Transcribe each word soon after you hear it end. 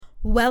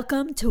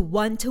Welcome to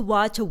One to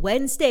Watch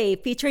Wednesday,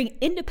 featuring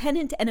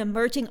independent and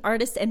emerging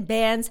artists and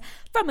bands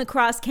from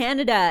across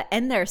Canada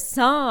and their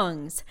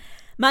songs.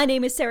 My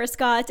name is Sarah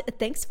Scott.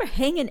 Thanks for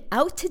hanging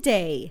out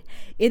today.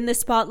 In the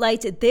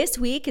spotlight this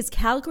week is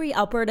Calgary,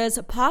 Alberta's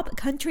pop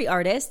country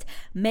artist,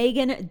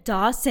 Megan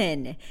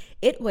Dawson.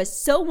 It was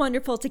so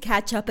wonderful to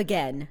catch up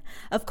again.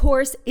 Of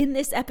course, in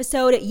this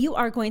episode, you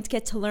are going to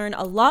get to learn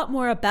a lot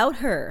more about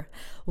her.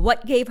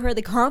 What gave her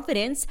the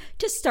confidence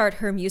to start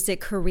her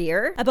music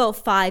career about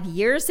 5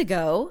 years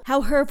ago,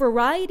 how her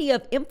variety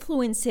of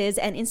influences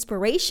and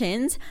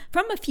inspirations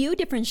from a few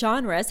different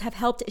genres have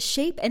helped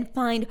shape and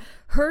find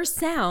her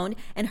sound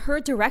and her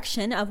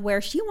direction of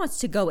where she wants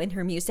to go in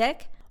her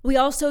music. We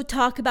also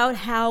talk about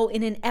how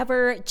in an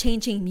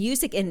ever-changing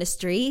music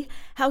industry,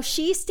 how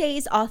she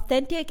stays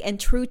authentic and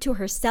true to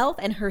herself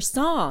and her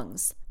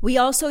songs. We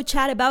also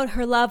chat about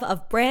her love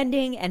of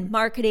branding and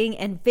marketing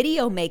and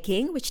video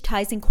making, which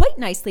ties in quite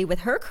nicely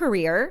with her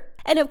career.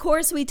 And of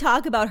course, we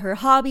talk about her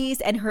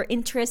hobbies and her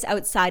interests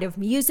outside of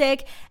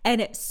music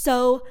and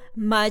so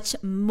much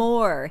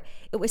more.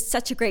 It was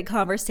such a great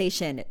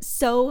conversation,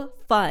 so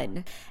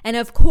fun. And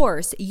of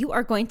course, you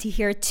are going to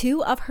hear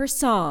two of her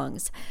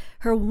songs.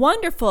 Her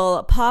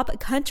wonderful pop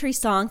country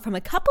song from a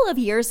couple of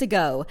years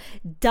ago,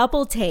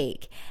 Double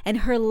Take, and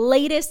her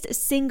latest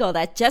single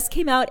that just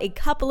came out a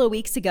couple of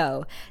weeks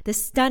ago, the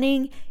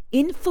stunning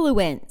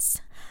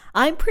Influence.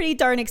 I'm pretty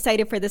darn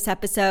excited for this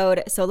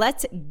episode, so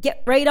let's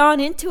get right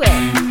on into it.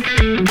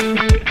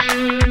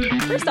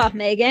 First off,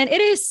 Megan,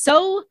 it is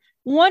so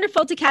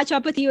wonderful to catch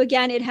up with you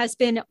again. It has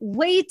been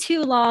way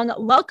too long.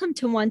 Welcome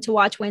to One to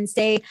Watch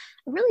Wednesday.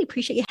 I really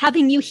appreciate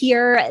having you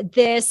here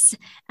this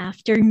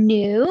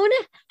afternoon.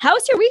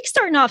 How's your week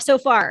starting off so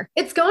far?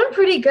 It's going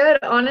pretty good.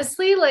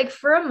 Honestly, like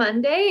for a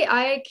Monday,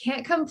 I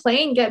can't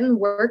complain getting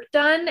work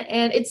done.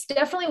 And it's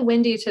definitely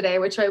windy today,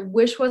 which I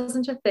wish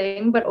wasn't a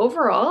thing. But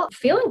overall,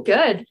 feeling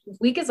good.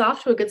 Week is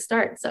off to a good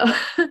start. So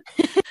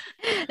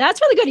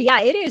that's really good.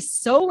 Yeah, it is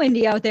so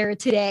windy out there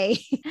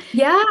today.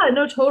 Yeah,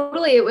 no,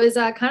 totally. It was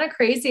kind of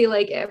crazy.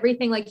 Like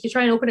everything, like you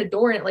try and open a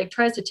door and it like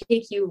tries to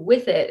take you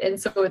with it. And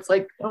so it's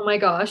like, oh my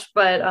gosh.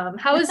 But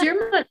how is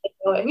your Monday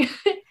going?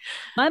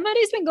 My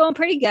Monday's been going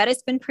pretty good.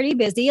 It's been pretty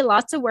busy,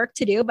 lots of work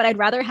to do, but I'd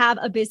rather have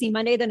a busy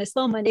Monday than a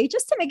slow Monday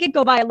just to make it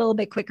go by a little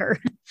bit quicker.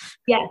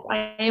 Yes,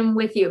 I am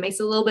with you. It makes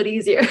it a little bit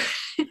easier.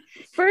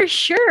 For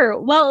sure.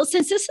 Well,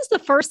 since this is the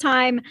first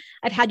time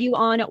I've had you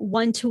on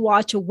One to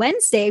Watch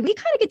Wednesday, we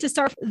kind of get to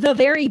start the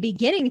very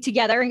beginning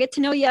together and get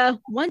to know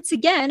you once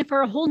again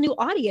for a whole new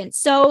audience.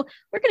 So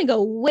we're going to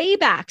go way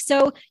back.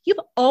 So you've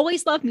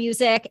always loved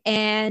music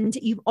and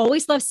you've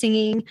always loved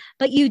singing,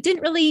 but you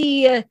didn't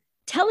really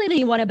tell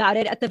anyone about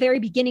it at the very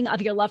beginning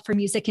of your love for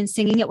music and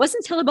singing. It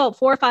wasn't until about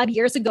 4 or 5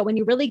 years ago when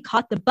you really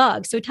caught the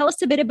bug. So tell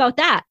us a bit about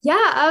that.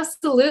 Yeah,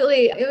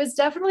 absolutely. It was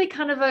definitely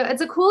kind of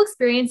it's a cool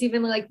experience,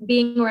 even like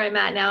being where I'm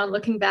at now and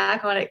looking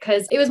back on it,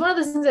 because it was one of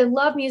those things. I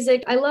love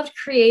music. I loved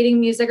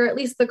creating music, or at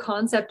least the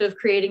concept of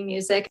creating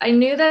music. I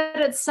knew that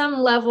at some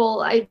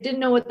level, I didn't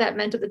know what that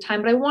meant at the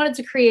time, but I wanted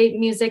to create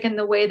music in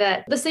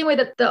the same way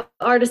that the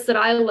artists that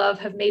I love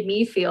have made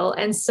me feel.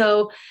 And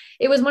so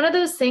it was one of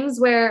those things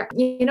where,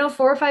 4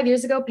 or 5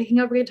 years ago, picking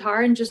up a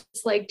guitar and just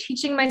like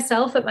teaching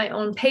myself at my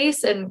own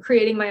pace and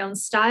creating my own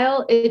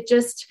style, it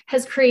just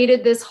has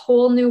created this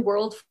whole new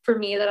world for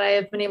me that I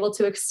have been able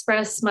to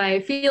express my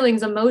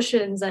feelings,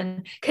 emotions,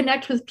 and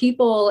connect with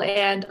people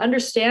and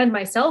understand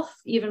myself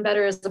even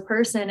better as a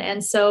person.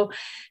 And so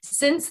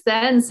since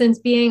then, since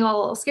being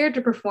all scared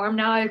to perform,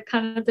 now I've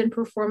kind of been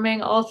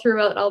performing all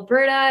throughout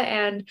Alberta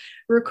and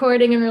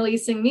recording and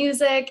releasing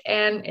music.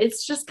 And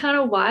it's just kind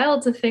of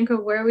wild to think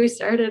of where we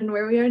started and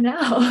where we are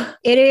now.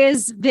 It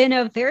has been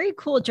a very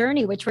cool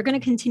journey, which we're going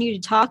to continue to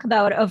talk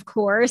about, of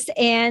course.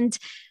 And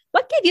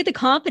what gave you the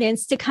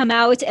confidence to come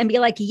out and be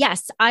like,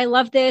 yes, I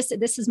love this.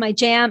 This is my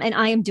jam and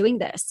I am doing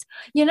this?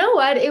 You know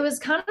what? It was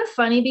kind of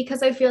funny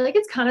because I feel like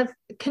it's kind of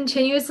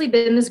continuously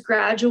been this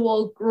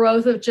gradual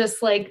growth of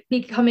just like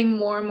becoming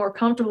more and more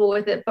comfortable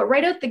with it. But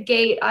right out the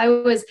gate, I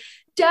was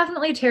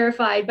definitely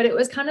terrified, but it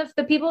was kind of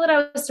the people that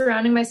I was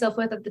surrounding myself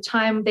with at the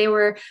time. They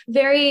were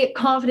very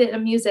confident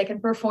in music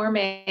and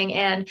performing.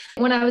 And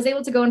when I was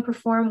able to go and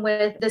perform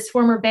with this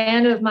former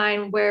band of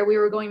mine where we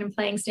were going and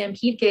playing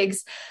Stampede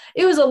gigs,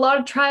 it was a lot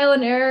of trial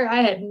and error.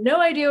 I had no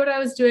idea what I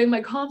was doing.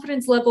 My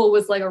confidence level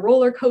was like a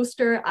roller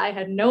coaster. I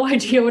had no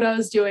idea what I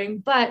was doing,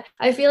 but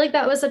I feel like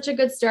that was such a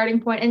good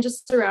starting point. And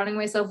just surrounding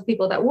myself with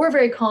people that were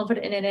very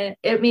confident in it,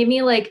 it made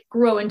me like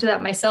grow into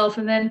that myself.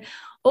 And then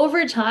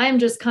over time,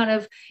 just kind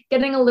of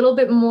getting a little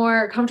bit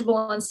more comfortable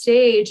on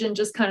stage and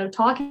just kind of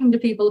talking to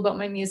people about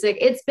my music,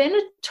 it's been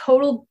a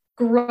total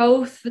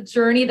growth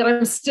journey that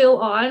I'm still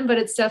on, but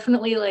it's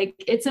definitely like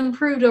it's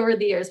improved over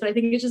the years. But I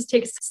think it just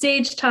takes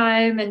stage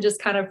time and just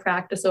kind of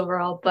practice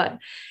overall. But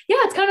yeah,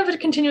 it's kind of a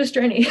continuous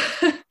journey.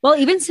 Well,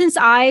 even since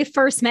I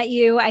first met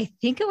you, I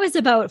think it was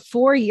about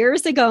 4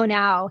 years ago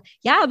now.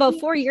 Yeah, about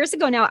 4 years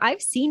ago now,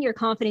 I've seen your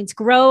confidence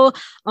grow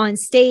on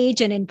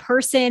stage and in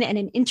person and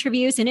in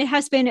interviews. And it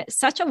has been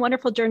such a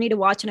wonderful journey to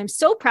watch. And I'm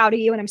so proud of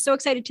you. And I'm so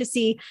excited to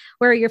see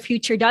where your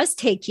future does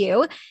take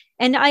you.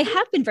 And I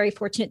have been very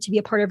fortunate to be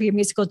a part of your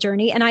musical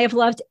journey. And I have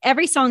loved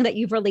every song that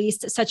you've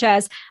released, such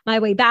as My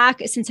Way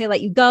Back, Since I Let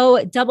You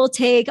Go, Double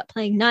Take,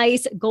 Playing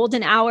Nice,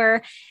 Golden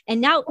Hour,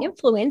 and now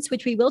Influence,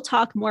 which we will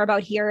talk more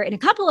about here in a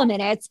couple of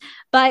minutes.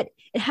 But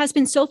it has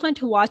been so fun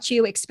to watch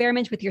you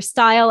experiment with your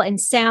style and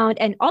sound.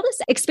 And all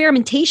this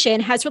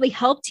experimentation has really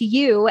helped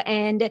you.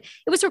 And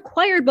it was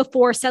required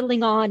before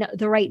settling on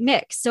the right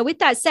mix. So with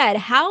that said,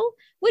 how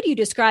would you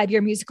describe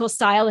your musical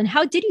style and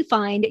how did you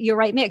find your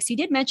right mix? You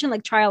did mention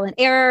like trial and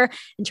error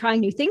and trying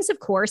new things, of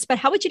course, but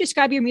how would you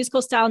describe your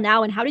musical style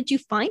now and how did you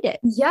find it?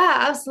 Yeah,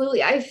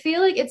 absolutely. I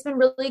feel like it's been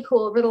really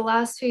cool over the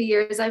last few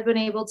years. I've been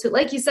able to,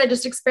 like you said,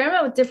 just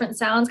experiment with different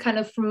sounds, kind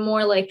of from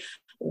more like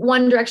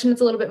one direction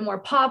that's a little bit more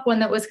pop, one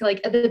that was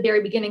like at the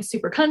very beginning,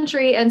 super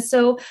country. And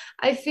so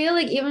I feel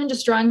like even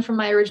just drawing from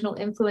my original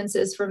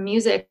influences from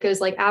music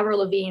is like Avril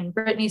Lavigne,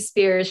 Britney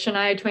Spears,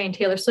 Shania Twain,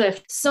 Taylor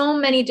Swift, so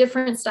many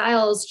different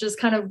styles just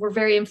kind of were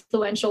very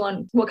influential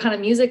on what kind of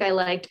music I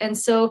liked. And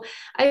so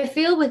I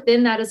feel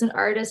within that as an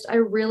artist, I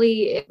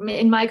really,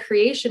 in my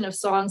creation of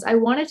songs, I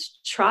wanted to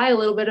try a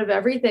little bit of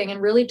everything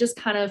and really just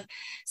kind of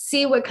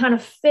see what kind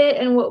of fit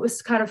and what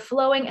was kind of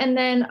flowing. And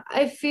then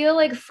I feel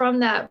like from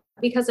that,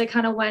 because I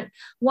kind of went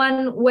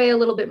one way a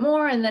little bit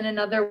more and then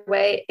another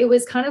way, it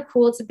was kind of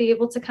cool to be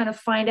able to kind of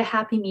find a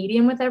happy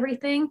medium with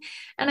everything.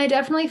 And I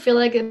definitely feel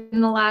like in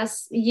the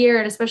last year,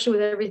 and especially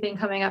with everything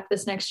coming up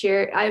this next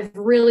year, I've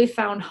really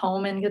found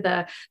home into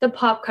the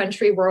pop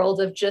country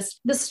world of just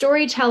the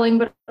storytelling,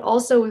 but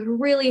also with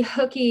really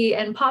hooky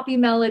and poppy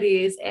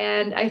melodies.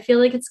 And I feel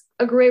like it's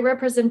a great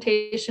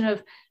representation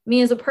of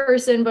me as a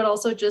person, but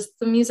also just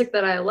the music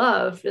that I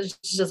love is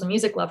just a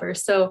music lover.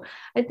 So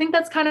I think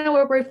that's kind of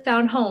where we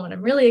found home and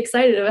I'm really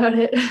excited about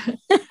it.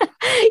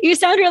 You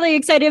sound really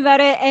excited about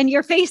it and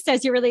your face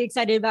says you're really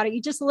excited about it.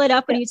 You just lit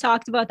up when you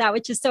talked about that,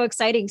 which is so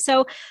exciting.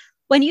 So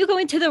when you go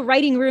into the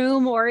writing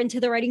room or into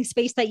the writing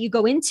space that you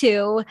go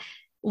into,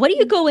 what do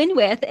you go in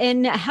with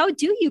and how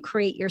do you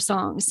create your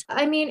songs?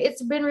 I mean,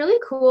 it's been really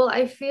cool.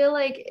 I feel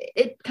like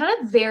it kind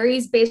of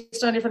varies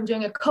based on if I'm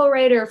doing a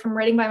co-write or if I'm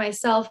writing by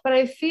myself. But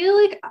I feel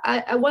like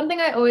one thing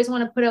I always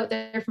want to put out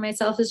there for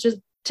myself is just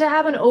to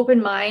have an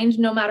open mind,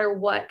 no matter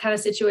what kind of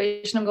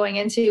situation I'm going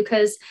into,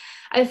 because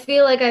I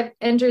feel like I've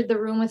entered the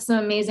room with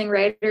some amazing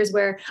writers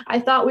where I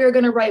thought we were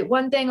going to write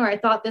one thing, or I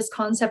thought this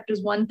concept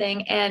was one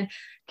thing. And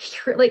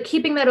like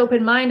keeping that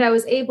open mind, I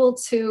was able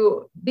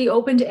to be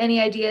open to any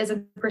ideas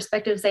and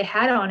perspectives they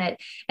had on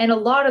it. And a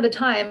lot of the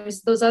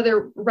times those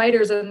other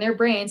writers in their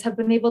brains have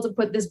been able to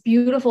put this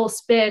beautiful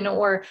spin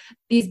or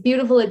these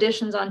beautiful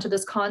additions onto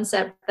this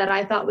concept that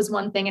I thought was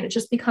one thing. And it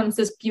just becomes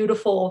this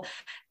beautiful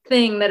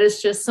thing that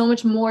is just so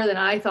much more than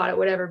I thought it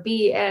would ever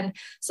be. And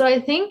so I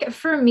think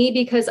for me,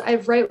 because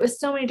I've write with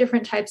so many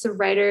different types of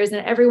writers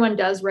and everyone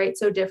does write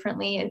so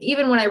differently. And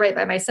even when I write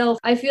by myself,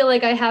 I feel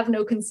like I have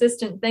no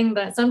consistent thing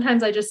that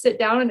sometimes I just sit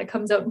down and it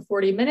comes out in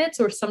 40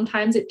 minutes, or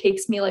sometimes it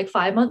takes me like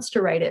 5 months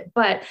to write it.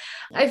 But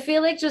I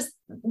feel like just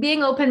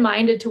being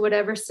open-minded to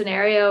whatever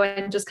scenario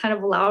and just kind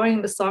of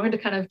allowing the song to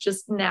kind of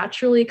just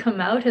naturally come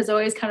out has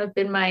always kind of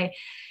been my,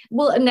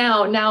 well,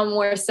 now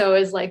more so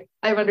is like,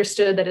 I've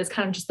understood that it's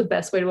kind of just the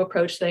best way to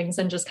approach things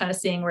and just kind of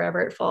seeing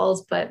wherever it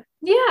falls. But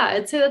yeah,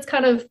 I'd say that's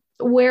kind of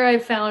where I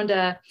found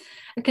a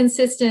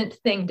consistent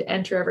thing to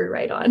enter every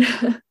write on.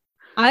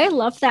 I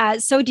love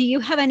that. So do you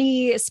have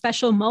any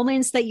special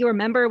moments that you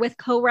remember with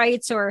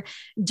co-writes or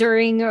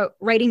during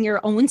writing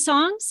your own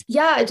songs?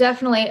 Yeah,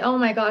 definitely. Oh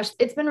my gosh.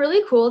 It's been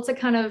really cool to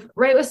kind of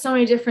write with so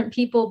many different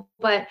people,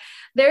 but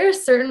there are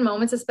certain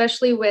moments,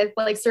 especially with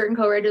like certain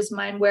co-writers of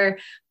mine, where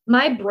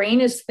my brain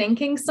is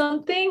thinking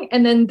something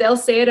and then they'll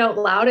say it out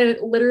loud. And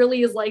it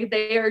literally is like,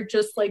 they are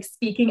just like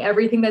speaking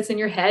everything that's in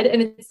your head.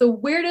 And it's the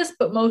weirdest,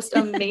 but most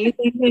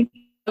amazing thing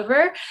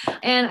ever.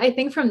 And I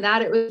think from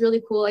that, it was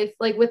really cool. I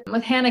like with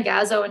Hannah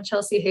Gazzo and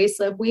Chelsea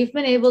Hayslip, we've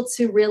been able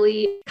to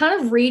really kind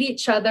of read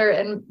each other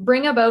and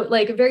bring about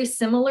like very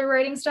similar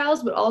writing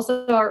styles, but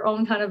also our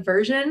own kind of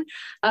version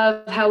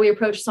of how we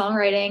approach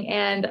songwriting.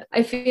 And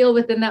I feel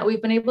within that,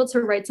 we've been able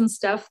to write some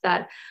stuff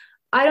that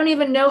I don't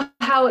even know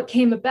how it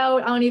came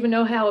about. I don't even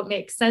know how it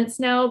makes sense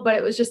now, but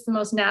it was just the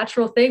most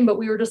natural thing. But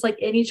we were just like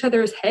in each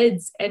other's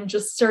heads and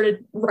just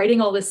started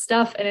writing all this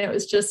stuff. And it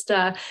was just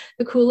the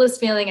coolest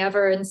feeling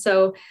ever. And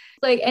so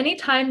like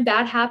anytime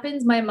that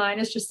happens, my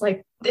mind is just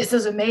like, this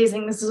is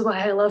amazing. This is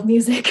why I love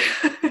music.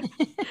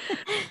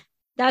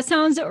 That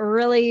sounds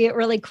really,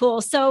 really cool.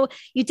 So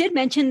you did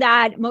mention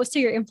that most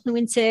of your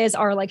influences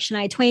are like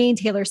Shania Twain,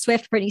 Taylor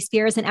Swift, Britney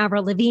Spears, and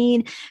Avril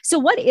Lavigne. So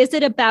what is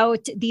it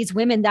about these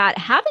women that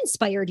have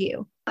inspired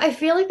you? I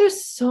feel like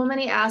there's so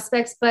many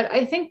aspects, but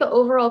I think the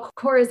overall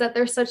core is that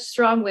they're such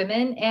strong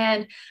women.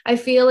 And I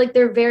feel like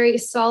they're very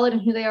solid in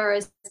who they are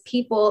as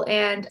people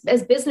and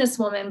as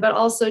businesswomen, but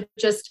also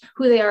just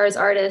who they are as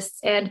artists.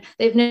 And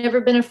they've never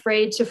been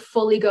afraid to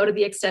fully go to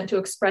the extent to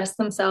express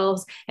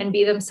themselves and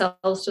be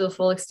themselves to the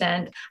full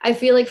extent. I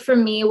feel like for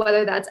me,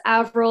 whether that's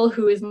Avril,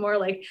 who is more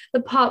like the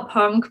pop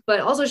punk, but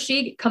also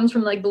she comes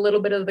from like the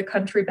little bit of the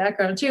country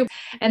background too.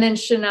 And then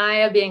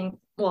Shania being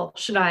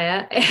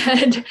Shania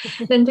and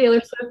then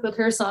Taylor Swift with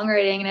her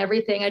songwriting and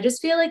everything. I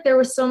just feel like there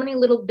were so many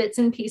little bits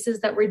and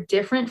pieces that were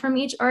different from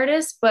each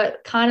artist,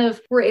 but kind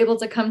of were able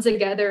to come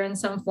together in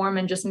some form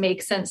and just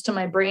make sense to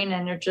my brain.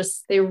 And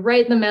they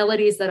write the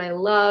melodies that I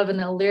love and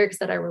the lyrics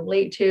that I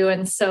relate to.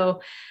 And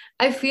so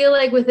I feel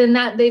like within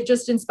that, they've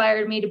just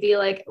inspired me to be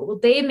like, well,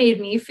 they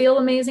made me feel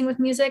amazing with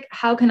music.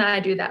 How can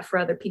I do that for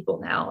other people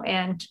now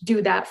and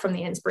do that from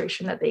the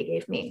inspiration that they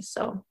gave me?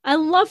 So I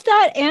love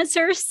that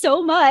answer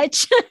so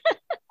much.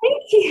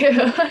 Thank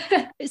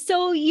you.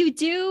 So you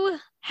do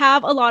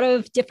have a lot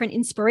of different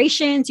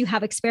inspirations. You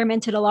have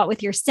experimented a lot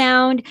with your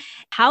sound.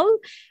 How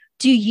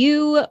do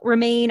you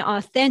remain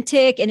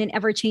authentic in an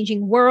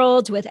ever-changing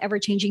world with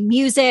ever-changing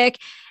music?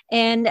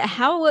 And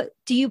how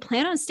do you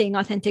plan on staying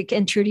authentic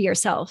and true to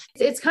yourself?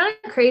 It's kind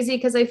of crazy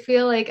because I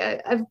feel like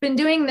I've been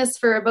doing this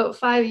for about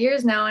 5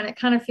 years now, and it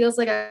kind of feels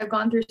like I've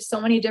gone through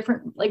so many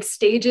different like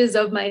stages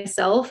of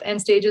myself and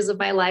stages of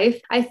my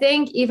life. I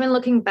think even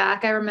looking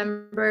back, I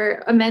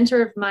remember a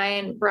mentor of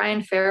mine,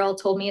 Brian Farrell,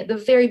 told me at the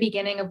very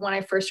beginning of when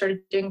I first started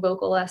doing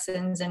vocal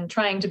lessons and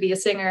trying to be a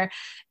singer,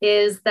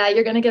 is that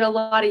you're going to get a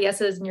lot of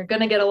yeses and you're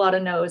going to get a lot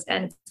of no's,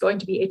 and it's going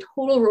to be a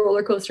total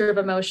roller coaster of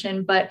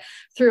emotion. But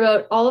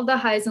throughout all of the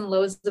highs and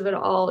lows of it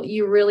all,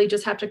 you really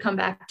just have to come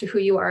back to who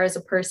you are as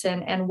a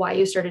person and why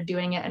you started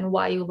doing it and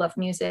why you love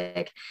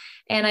music.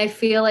 And I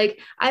feel like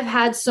I've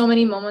had so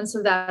many moments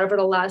of that over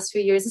the last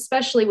few years,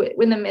 especially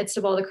in the midst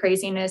of all the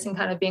craziness and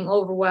kind of being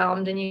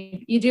overwhelmed. And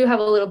you do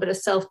have a little bit of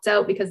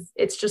self-doubt because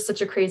it's just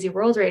such a crazy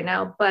world right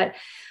now. But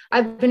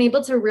I've been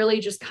able to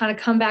really just kind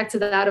of come back to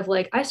that of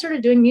like, I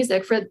started doing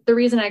music for the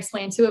reason I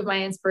explained two of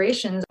my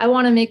inspirations. I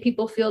want to make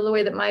people feel the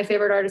way that my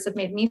favorite artists have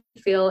made me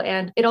feel.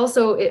 And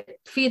it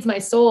feeds my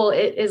soul.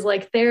 It is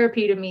like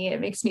therapy to me. It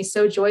makes me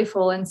so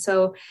joyful. And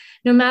so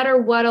no matter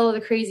what, all of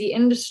the crazy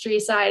industry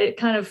side, it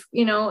kind of,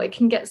 it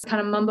can get kind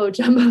of mumbo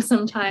jumbo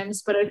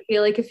sometimes, but I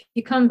feel like if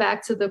you come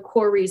back to the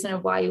core reason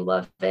of why you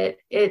love it,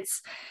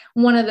 it's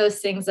one of those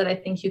things that I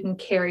think you can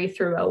carry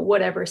throughout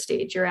whatever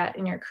stage you're at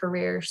in your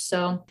career.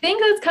 So I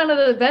think that's kind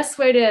of the best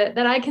way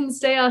that I can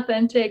stay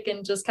authentic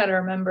and just kind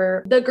of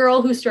remember the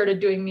girl who started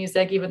doing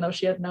music, even though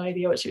she had no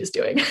idea what she was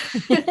doing.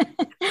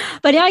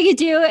 But now you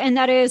do. And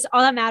that is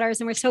all that matters.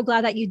 And we're so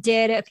glad that you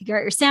did figure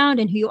out your sound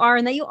and who you are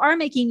and that you are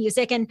making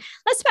music. And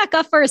let's back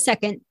up for a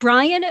second.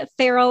 Brian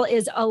Farrell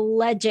is a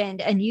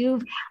legend and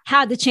you've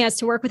had the chance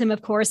to work with him,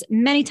 of course,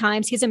 many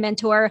times. He's a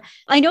mentor.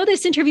 I know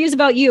this interview is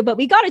about you, but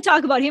we got to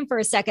talk about him for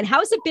a second.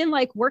 How's it been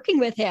like working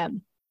with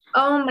him?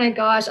 Oh my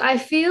gosh. I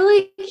feel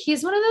like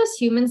he's one of those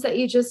humans that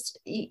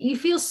you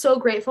feel so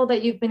grateful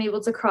that you've been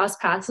able to cross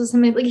paths with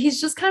him. Like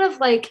he's just kind of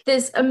like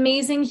this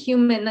amazing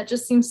human that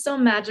just seems so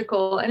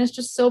magical and it's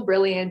just so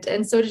brilliant.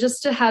 And so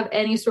just to have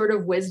any sort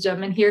of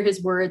wisdom and hear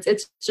his words,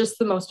 it's just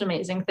the most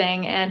amazing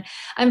thing. And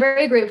I'm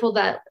very grateful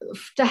to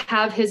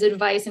have his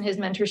advice and his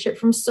mentorship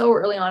from so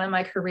early on in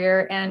my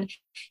career. And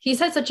he's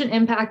had such an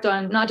impact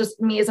on not just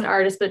me as an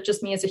artist, but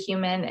just me as a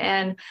human.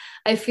 And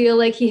I feel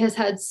like he has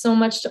had so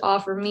much to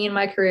offer me in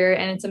my career.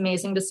 And it's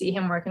amazing to see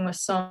him working with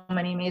so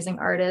many amazing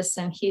artists.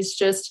 And he's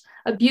just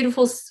a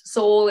beautiful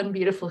soul and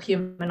beautiful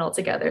human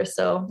altogether.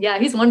 So yeah,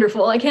 he's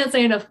wonderful. I can't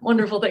say enough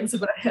wonderful things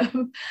about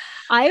him.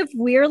 I've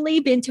weirdly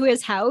been to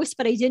his house,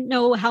 but I didn't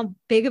know how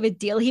big of a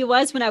deal he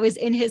was when I was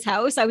in his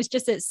house. I was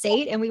just at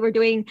SAIT and we were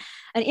doing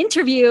an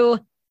interview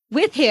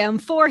with him,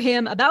 for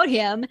him, about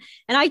him.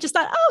 And I just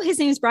thought, oh, his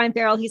name's Brian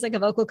Farrell. He's like a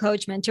vocal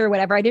coach, mentor,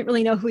 whatever. I didn't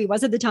really know who he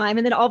was at the time.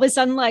 And then all of a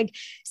sudden, like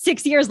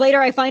 6 years later,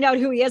 I find out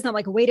who he is. And I'm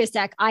like, wait a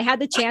sec. I had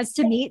the chance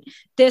to meet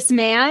this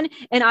man.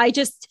 And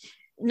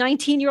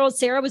 19-year-old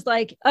Sarah was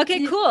like,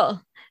 okay,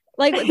 cool.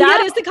 Like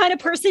that is the kind of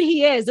person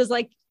he is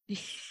like,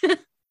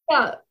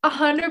 yeah,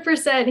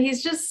 100%.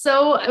 He's just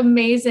so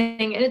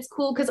amazing. And it's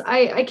cool because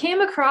I came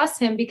across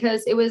him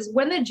because it was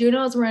when the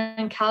Junos were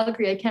in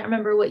Calgary. I can't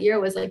remember what year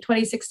it was, like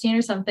 2016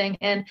 or something.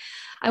 And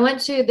I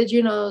went to the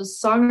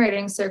Junos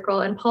songwriting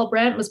circle and Paul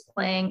Brandt was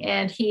playing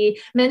and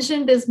he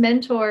mentioned his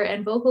mentor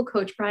and vocal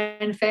coach,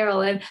 Brian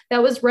Farrell. And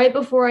that was right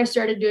before I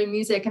started doing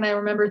music. And I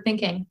remember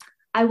thinking,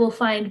 I will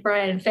find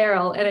Brian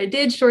Farrell. And I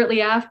did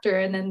shortly after.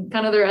 And then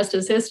kind of the rest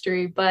is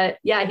history. But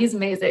yeah, he's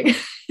amazing.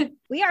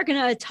 we are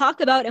going to talk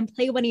about and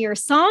play one of your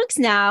songs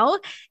now.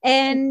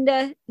 And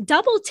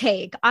Double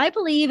Take, I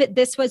believe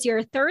this was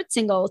your third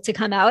single to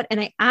come out,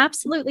 and I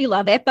absolutely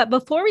love it. But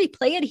before we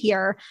play it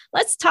here,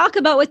 let's talk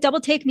about what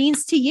Double Take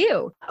means to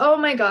you. Oh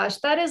my gosh,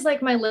 that is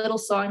like my little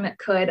song that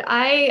could.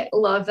 I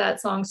love that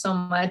song so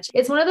much.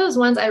 It's one of those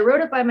ones I wrote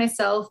it by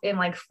myself in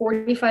like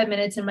 45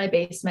 minutes in my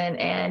basement.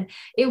 And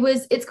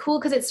it's cool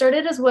because it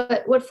started as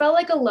what felt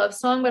like a love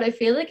song, but I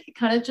feel like it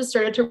kind of just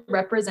started to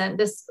represent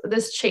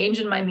this change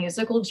in my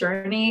musical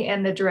journey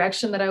and the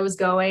direction that I was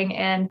going.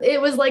 And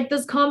it was like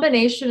this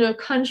combination of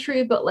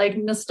country, but like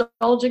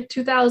nostalgic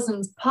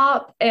 2000s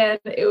pop. And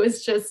it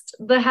was just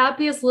the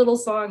happiest little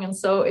song. And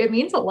so it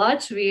means a lot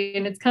to me.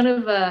 And it's kind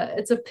of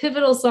it's a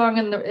pivotal song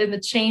in the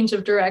change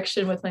of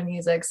direction with my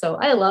music. So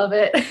I love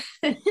it.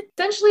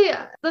 Essentially,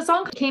 the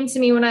song came to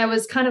me when I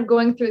was kind of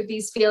going through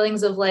these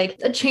feelings of like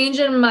a change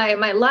in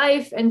my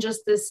life and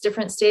just this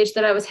different stage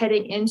that I was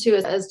heading into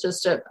as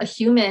just a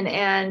human,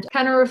 and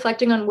kind of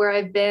reflecting on where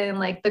I've been,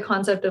 like the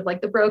concept of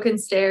like the broken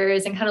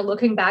stairs, and kind of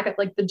looking back at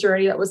like the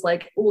journey that was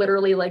like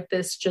literally like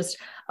this just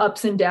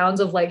ups and downs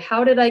of like,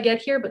 how did I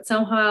get here? But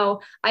somehow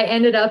I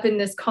ended up in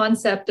this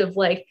concept of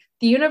like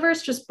the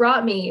universe just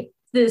brought me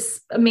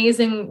this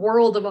amazing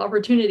world of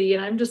opportunity.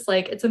 And I'm just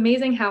like, it's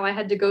amazing how I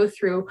had to go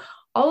through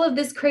all of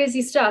this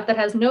crazy stuff that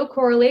has no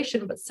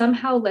correlation, but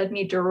somehow led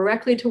me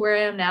directly to where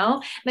I am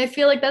now. And I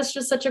feel like that's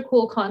just such a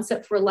cool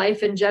concept for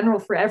life in general,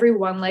 for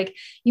everyone. Like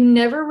you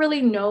never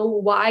really know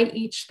why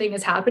each thing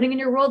is happening in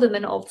your world. And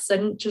then all of a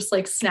sudden it just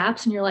like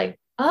snaps and you're like,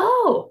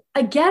 oh,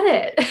 I get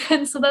it.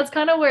 And so that's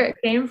kind of where it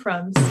came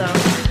from. So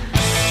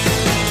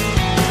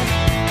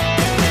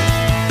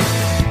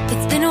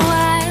it's been a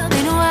while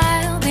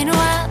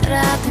that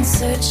I've been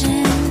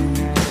searching.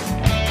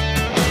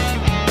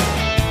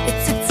 It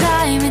took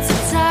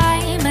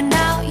time, and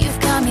now you've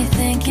got me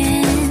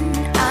thinking.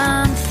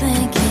 I'm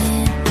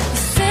thinking your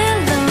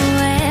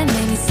silhouette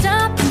made me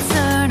stop and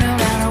turn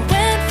around. I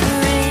went for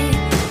it,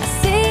 I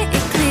see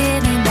it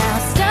clearly now.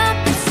 Stop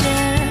and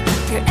stare,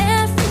 you're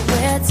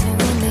everywhere to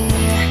me.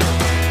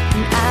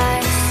 And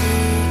I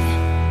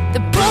see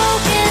the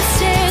broken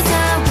stairs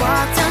I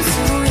walked down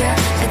to you.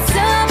 A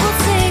double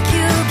take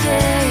you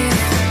gave.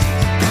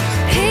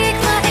 Pique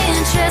my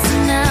interest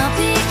and I'll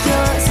pique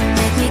yours, and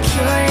make me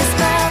curious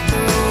about the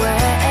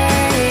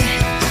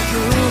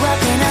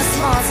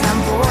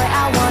small-time boy.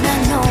 I wanna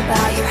know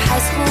about your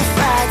high school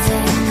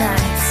Friday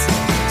nights.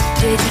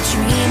 Did you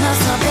dream of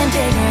something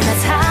bigger?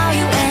 That's how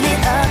you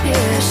ended up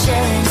here,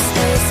 sharing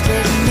space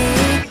with me.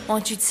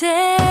 Won't you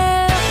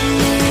tell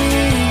me?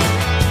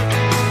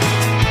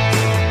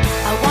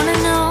 I wanna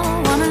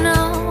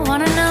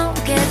know,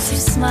 gets you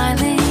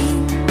smiling.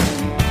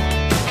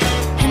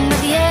 And at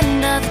the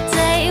end of the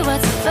day,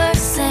 what's the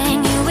first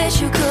thing you wish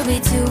you could be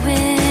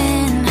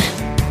doing?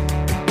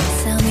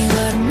 Tell me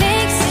what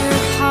makes your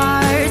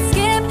heart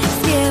skip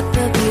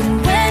a beat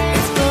when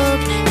it's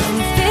broke, and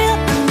you feel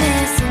a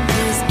missing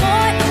piece.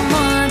 Boy, I'm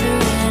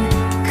wondering,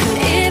 could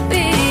it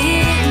be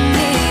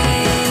me?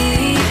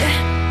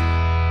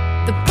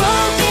 The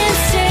broken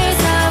stairs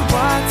I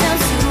walked down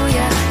to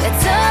ya, that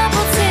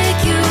double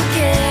take you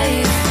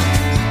gave.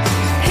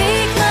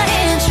 Pique my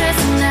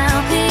interest and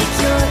I'll pique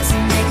yours,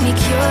 and make me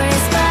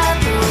curious about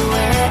the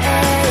way.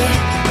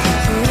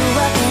 Grew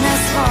up in a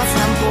small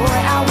town, boy,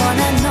 I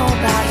wanna know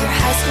about your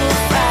high school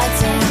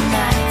Friday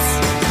nights.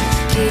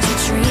 Did you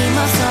dream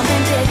of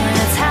something bigger?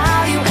 That's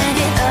how you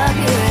ended up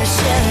here,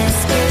 sharing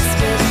space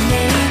with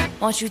me.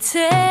 Won't you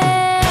tell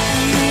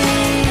me?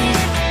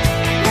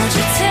 Won't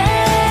you tell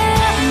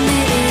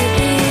me?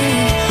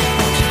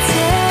 Won't you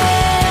tell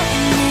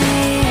me?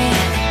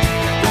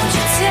 Won't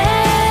you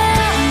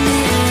tell me?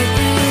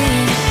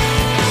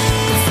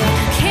 It's like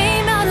I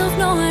came out of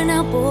nowhere,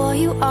 now boy,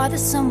 you are the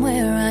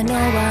somewhere I know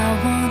I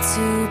want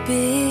to be.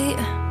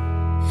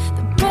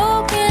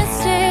 Broken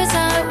stairs I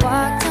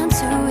walked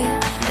onto you,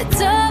 the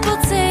double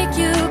take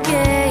you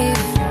gave.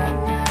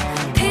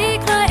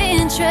 Pique my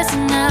interest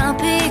and I'll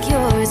pique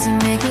yours, and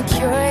make me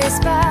curious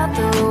about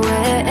the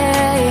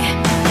way.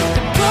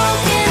 The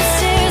broken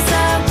stairs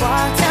I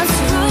walked down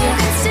to you,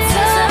 the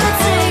double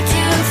take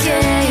you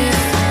gave.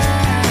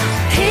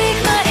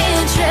 Pique my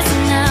interest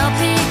and I'll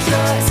pique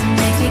yours, and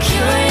make me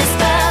curious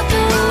about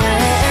the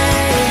way.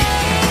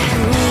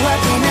 Grew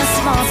up in a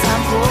small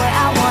town, boy,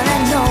 I wanna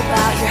know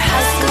about your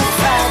high school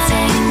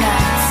Friday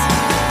nights.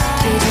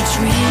 Did you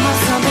dream of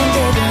something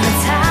bigger?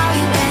 That's how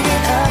you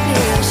ended up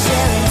here,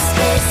 sharing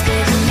space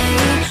with me.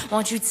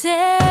 Won't you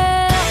tell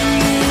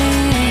me?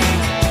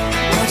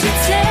 Won't you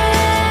tell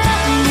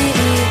me?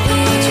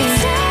 Won't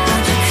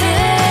you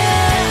tell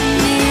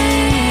me?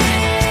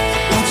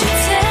 Won't you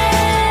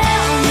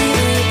tell me?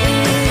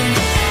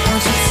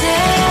 Won't you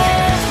tell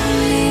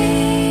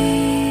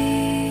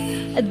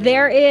me?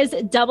 There is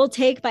Double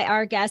Take by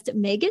our guest,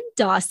 Megan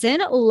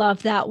Dawson.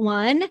 Love that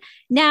one.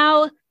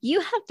 Now, You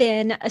have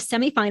been a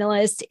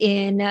semifinalist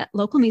in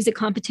local music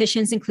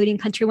competitions, including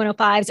Country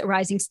 105's A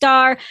Rising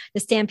Star, the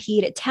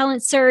Stampede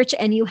Talent Search,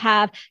 and you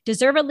have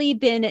deservedly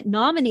been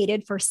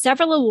nominated for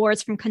several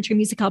awards from Country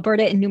Music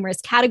Alberta in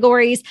numerous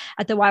categories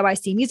at the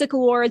YYC Music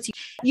Awards.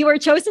 You were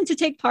chosen to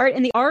take part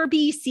in the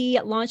RBC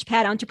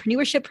Launchpad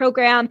Entrepreneurship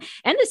Program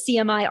and the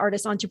CMI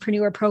Artist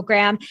Entrepreneur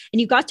Program, and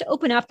you got to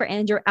open up for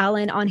Andrew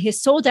Allen on his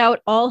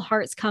sold-out All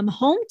Hearts Come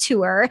Home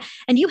tour,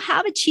 and you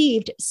have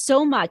achieved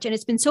so much, and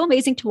it's been so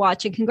amazing to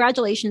watch. And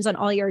congratulations on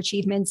all your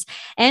achievements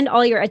and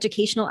all your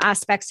educational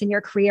aspects in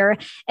your career.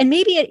 And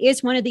maybe it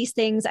is one of these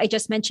things I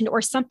just mentioned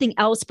or something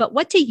else, but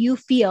what do you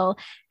feel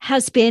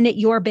has been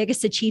your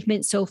biggest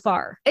achievement so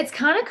far? It's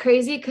kind of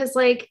crazy because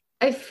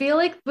I feel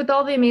like with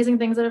all the amazing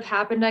things that have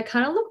happened, I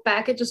kind of look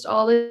back at just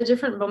all the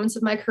different moments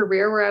of my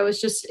career where I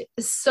was just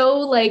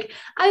so I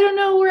don't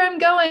know where I'm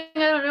going. I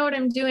don't know what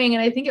I'm doing.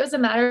 And I think it was a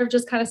matter of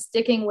just kind of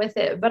sticking with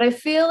it. But I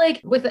feel like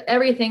with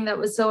everything that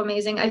was so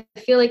amazing, I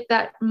feel like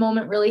that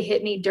moment really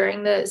hit me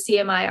during the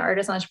CMI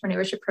Artist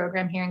Entrepreneurship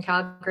Program here in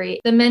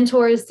Calgary. The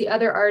mentors, the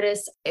other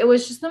artists, it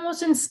was just the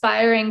most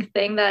inspiring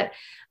thing that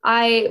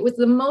I was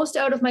the most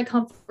out of my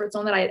comfort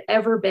zone that I had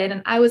ever been.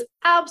 And I was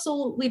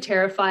absolutely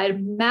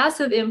terrified,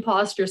 massive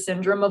imposter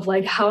syndrome of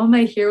how am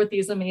I here with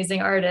these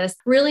amazing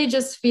artists? Really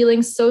just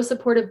feeling so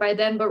supported by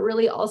them, but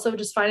really also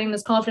just finding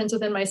this confidence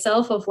within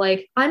myself of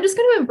I'm just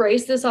going to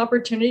embrace this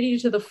opportunity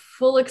to the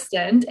full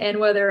extent. And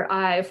whether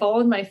I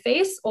fall on my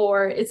face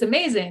or it's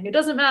amazing, it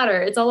doesn't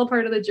matter. It's all a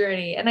part of the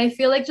journey. And I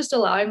feel like just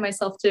allowing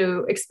myself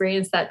to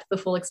experience that to the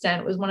full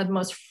extent was one of the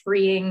most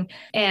freeing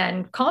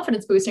and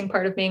confidence boosting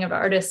part of being an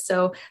artist.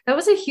 So that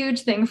was a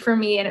huge thing for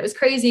me. And it was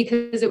crazy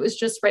because it was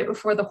just right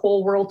before the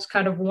whole world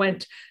kind of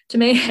went to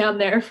mayhem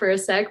there for a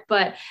sec.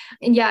 But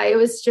yeah, it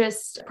was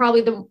just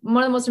probably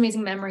one of the most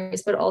amazing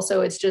memories, but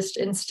also it's just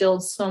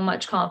instilled so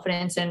much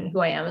confidence in who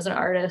I am as an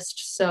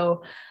artist.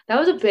 So that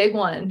was a big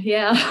one.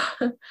 Yeah.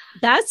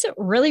 That's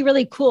really,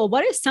 really cool.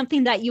 What is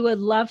something that you would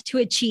love to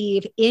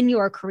achieve in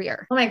your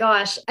career? Oh my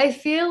gosh. I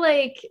feel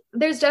like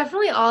there's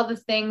definitely all the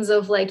things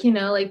of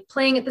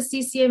playing at the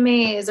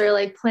CCMAs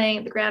or playing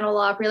at the Grand Ole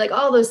Opry,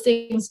 all those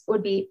things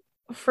would be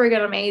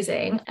friggin'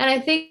 amazing. And I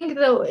think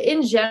though,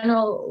 in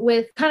general,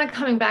 with kind of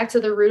coming back to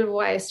the root of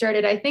why I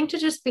started, I think to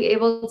just be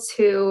able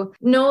to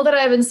know that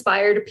I've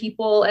inspired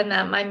people and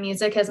that my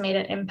music has made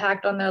an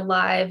impact on their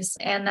lives.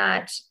 And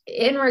that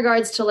in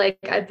regards to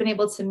I've been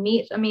able to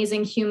meet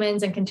amazing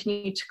humans and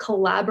continue to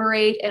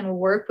collaborate and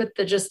work with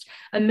the just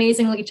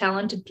amazingly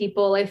talented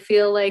people. I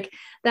feel like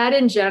that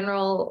in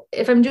general,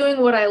 if I'm doing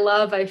what I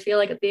love, I feel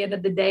like at the end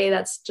of the day,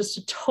 that's just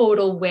a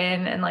total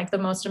win and the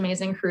most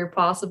amazing career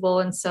possible.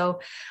 And so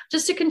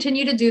just to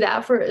continue to do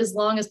that for as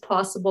long as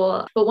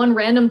possible. But one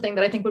random thing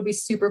that I think would be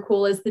super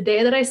cool is the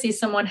day that I see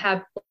someone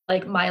have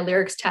my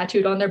lyrics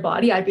tattooed on their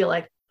body, I'd be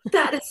like,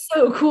 that is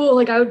so cool.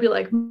 I would be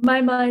like,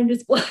 my mind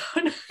is blown.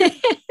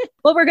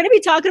 Well, we're going to be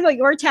talking about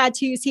your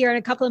tattoos here in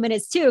a couple of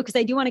minutes too, because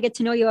I do want to get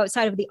to know you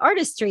outside of the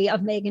artistry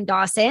of Megan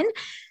Dawson.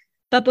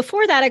 But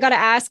before that, I got to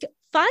ask,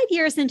 5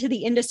 years into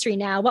the industry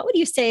now, what would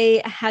you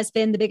say has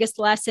been the biggest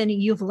lesson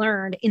you've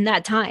learned in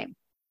that time?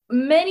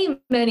 Many,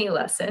 many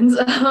lessons.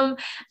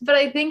 But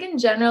I think in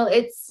general,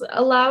 it's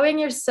allowing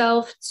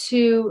yourself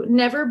to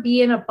never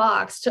be in a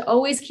box, to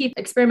always keep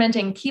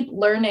experimenting, keep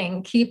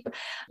learning, keep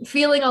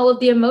feeling all of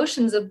the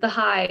emotions of the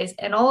highs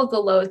and all of the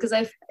lows.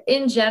 Because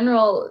in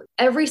general,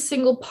 every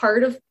single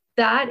part of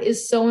that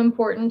is so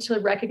important to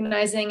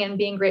recognizing and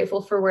being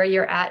grateful for where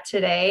you're at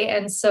today.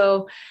 And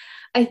so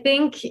I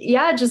think,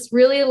 yeah, just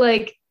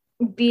really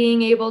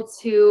being able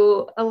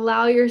to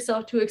allow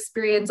yourself to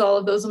experience all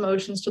of those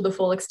emotions to the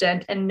full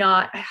extent and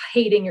not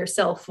hating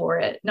yourself for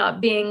it,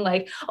 not being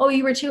oh,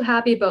 you were too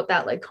happy about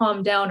that,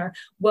 calm down, or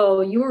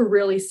whoa, you were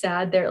really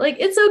sad there.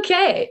 It's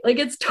okay.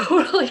 It's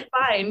totally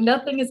fine.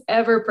 Nothing is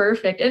ever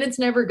perfect and it's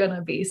never going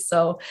to be.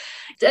 So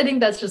I think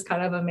that's just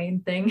kind of a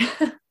main thing.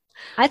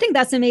 I think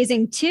that's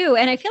amazing too.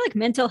 And I feel like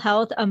mental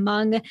health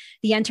among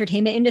the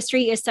entertainment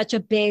industry is such a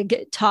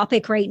big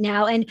topic right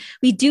now. And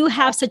we do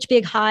have such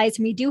big highs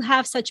and we do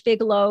have such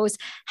big lows.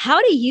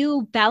 How do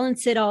you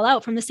balance it all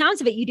out? From the sounds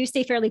of it, you do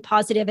stay fairly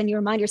positive and you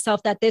remind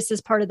yourself that this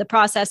is part of the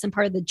process and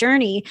part of the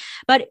journey.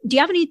 But do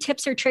you have any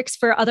tips or tricks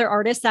for other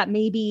artists that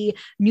may be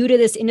new to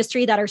this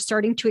industry that are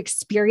starting to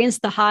experience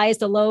the highs,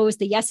 the lows,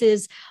 the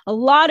yeses, a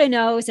lot of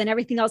no's, and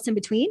everything else in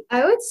between?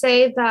 I would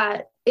say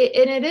that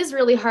it is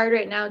really hard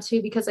right now too,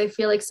 because I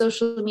feel like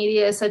social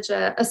media is such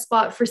a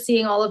spot for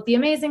seeing all of the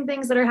amazing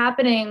things that are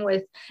happening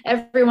with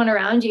everyone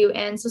around you.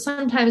 And so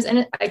sometimes,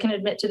 and I can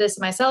admit to this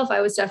myself,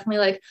 I was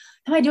definitely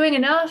am I doing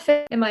enough?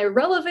 Am I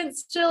relevant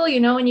still?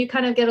 And you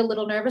kind of get a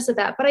little nervous at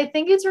that. But I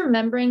think it's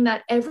remembering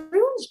that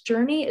everyone's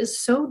journey is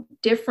so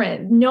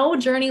different. No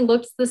journey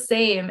looks the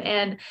same.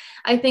 And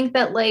I think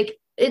that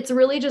it's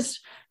really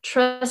just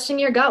trusting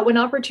your gut when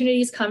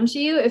opportunities come to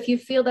you. If you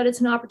feel that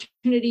it's an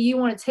opportunity you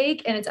want to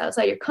take and it's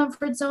outside your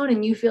comfort zone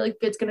and you feel like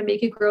it's going to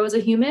make you grow as a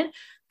human,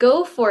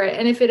 go for it.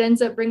 And if it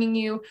ends up bringing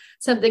you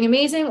something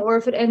amazing, or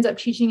if it ends up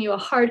teaching you a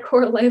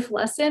hardcore life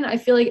lesson, I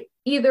feel like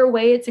either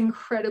way, it's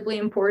incredibly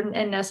important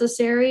and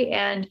necessary.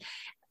 And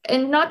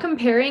not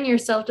comparing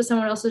yourself to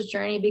someone else's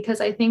journey,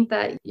 because I think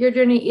that your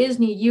journey is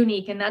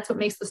unique, and that's what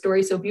makes the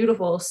story so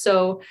beautiful.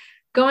 So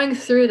going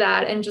through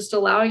that and just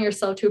allowing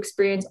yourself to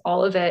experience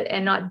all of it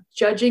and not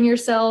judging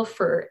yourself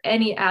for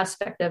any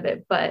aspect of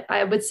it. But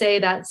I would say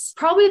that's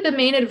probably the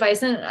main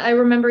advice. And I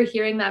remember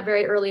hearing that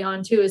very early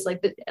on too, is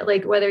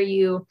like whether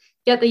you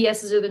get the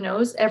yeses or the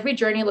nos, every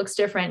journey looks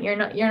different. You're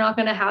not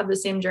going to have the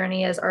same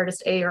journey as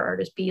artist A or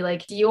artist B.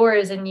 Like,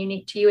 yours and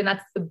unique to you. And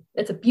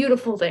it's a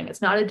beautiful thing.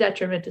 It's not a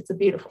detriment. It's a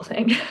beautiful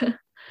thing.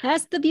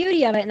 That's the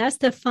beauty of it. And that's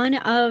the fun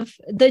of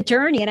the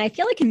journey. And I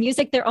feel like in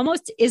music, there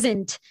almost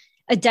isn't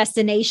a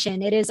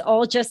destination. It is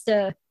all just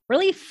a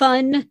really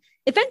fun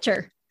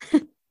adventure.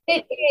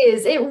 It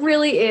is. It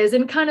really is.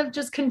 And kind of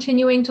just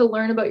continuing to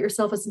learn about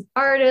yourself as an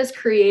artist,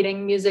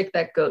 creating music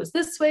that goes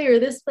this way or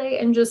this way,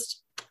 and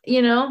just,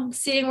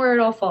 seeing where it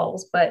all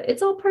falls. But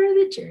it's all part of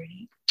the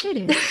journey.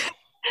 It is.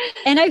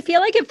 And I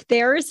feel like if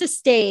there is a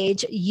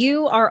stage,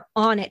 you are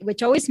on it,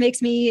 which always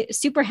makes me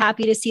super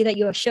happy to see that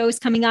you have shows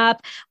coming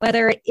up,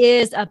 whether it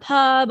is a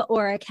pub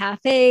or a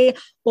cafe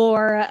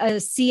or a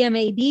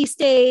CMAB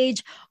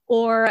stage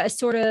or a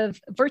sort of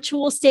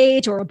virtual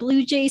stage or a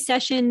Blue Jay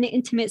session,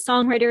 intimate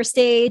songwriter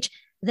stage.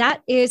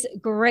 That is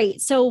great.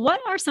 So what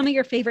are some of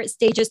your favorite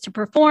stages to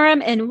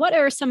perform, and what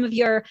are some of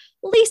your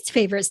least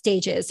favorite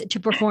stages to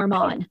perform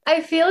on?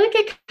 I feel like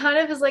it kind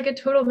of is like a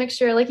total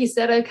mixture. Like you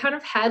said, I've kind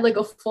of had like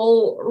a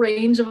full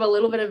range of a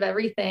little bit of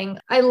everything.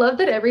 I love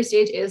that every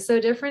stage is so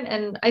different.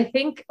 And I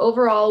think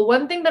overall,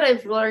 one thing that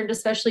I've learned,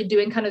 especially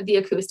doing kind of the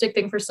acoustic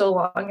thing for so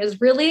long,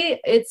 is really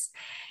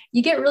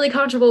you get really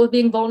comfortable with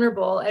being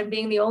vulnerable and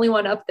being the only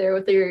one up there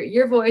with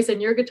your voice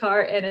and your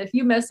guitar. And if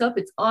you mess up,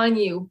 it's on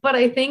you. But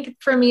I think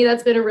for me,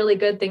 that's been a really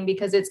good thing,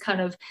 because it's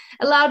kind of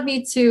allowed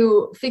me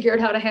to figure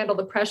out how to handle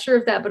the pressure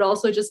of that, but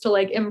also just to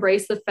like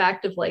embrace the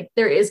fact of like,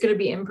 there is going to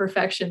be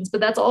imperfections, but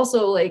that's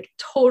also like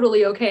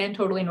totally okay and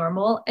totally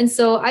normal. And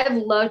so I've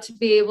loved to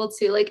be able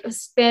to, like,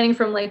 spanning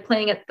from like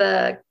playing at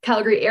the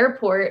Calgary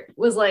airport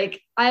was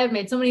like, I have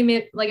made so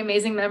many like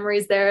amazing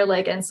memories there,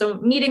 like, and so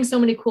meeting so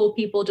many cool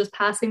people just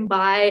passing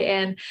by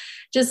and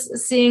just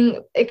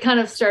seeing it kind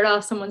of start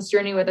off someone's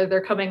journey, whether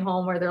they're coming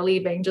home or they're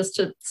leaving, just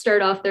to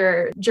start off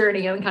their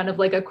journey on kind of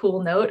like a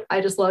cool note. I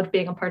just loved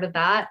being a part of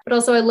that. But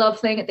also I love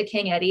playing at the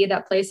King Eddie.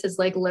 That place is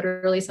like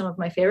literally some of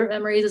my favorite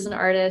memories as an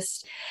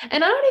artist.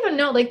 And I don't even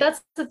know, like,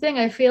 that's the thing.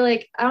 I feel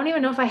like I don't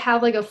even know if I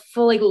have like a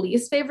full like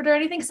least favorite or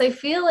anything, because I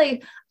feel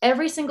like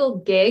every single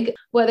gig,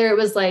 whether it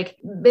was like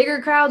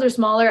bigger crowds or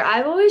smaller,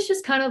 I've always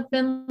just kind of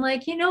been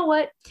like, you know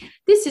what,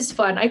 this is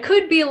fun. I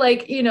could be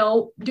like,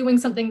 doing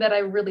something that I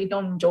really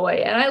don't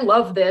enjoy, and I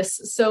love this.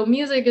 So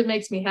music, it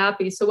makes me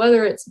happy. So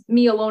whether it's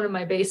me alone in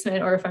my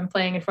basement, or if I'm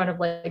playing in front of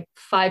like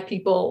 5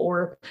 people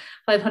or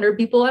 500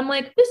 people, I'm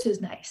like, this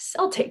is nice.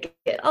 I'll take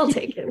it.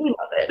 We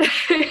love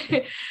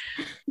it.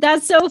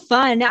 That's so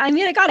fun. I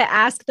mean, I got to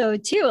ask though,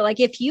 too,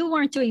 like, if you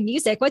weren't doing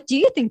music, what do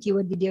you think you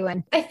would be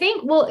doing? I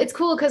think, well, it's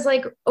cool because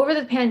like over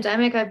the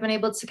pandemic, I've been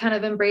able to kind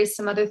of embrace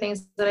some other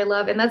things that I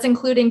love, and that's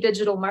including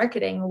digital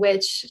marketing,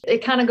 which it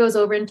kind of goes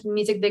over into the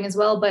music thing as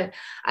well. But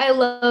I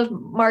love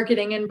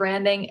marketing and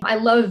branding. I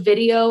love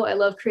video. I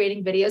love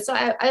creating videos. So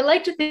I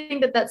like to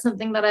think that that's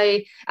something that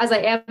as I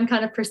am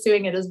kind of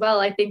pursuing it as well,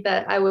 I think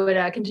that I would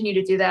continue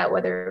to do that,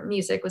 whether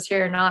music was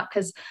here or not,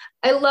 because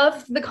I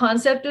love the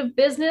concept of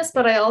business,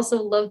 but I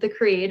also love the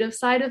creative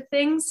side of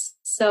things.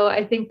 So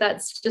I think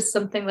that's just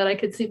something that I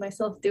could see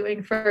myself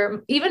doing,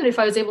 for even if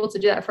I was able to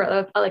do that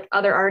for like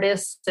other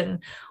artists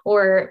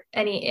or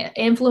any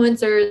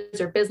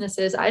influencers or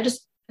businesses. I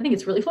think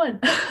it's really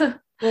fun.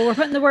 Well, we're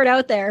putting the word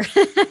out there.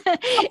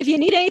 If you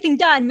need anything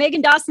done,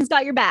 Megan Dawson's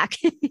got your back.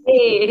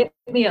 Hey, hit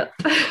me up.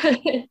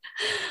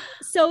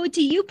 So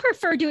do you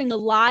prefer doing the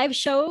live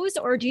shows,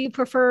 or do you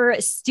prefer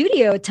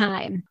studio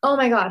time? Oh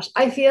my gosh.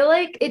 I feel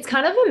like it's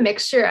kind of a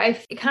mixture.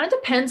 It kind of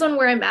depends on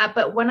where I'm at,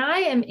 but when I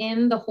am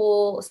in the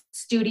whole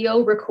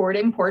studio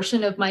recording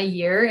portion of my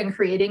year and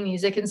creating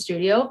music in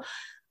studio,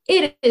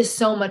 it is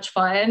so much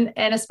fun.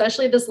 And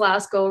especially this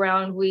last go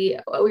around, we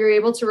were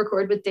able to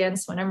record with Dan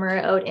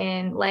Swinimer out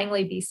in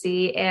Langley,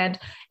 BC, and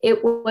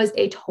it was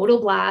a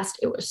total blast.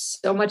 It was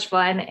so much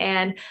fun.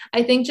 And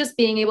I think just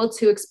being able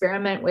to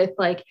experiment with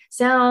like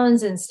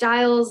sounds and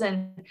styles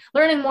and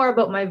learning more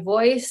about my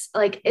voice,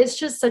 like, it's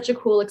just such a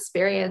cool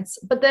experience.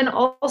 But then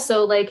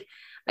also, like,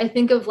 I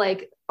think of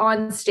like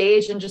on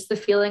stage and just the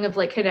feeling of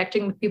like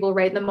connecting with people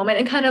right in the moment,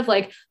 and kind of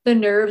like the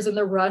nerves and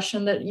the rush,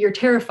 and that you're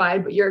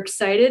terrified, but you're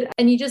excited,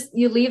 and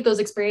you leave those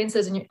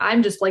experiences and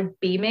I'm just like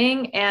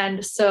beaming.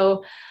 And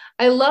so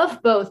I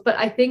love both, but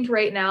I think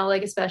right now,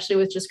 like, especially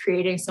with just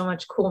creating so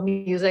much cool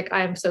music,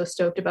 I'm so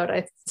stoked about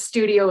it.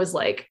 Studio is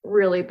like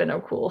really been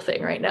a cool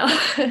thing right now.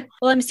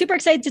 Well, I'm super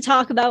excited to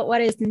talk about what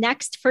is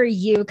next for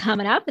you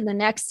coming up in the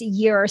next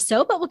year or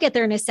so, but we'll get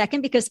there in a second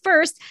because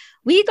first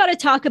we got to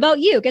talk about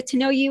you, get to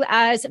know you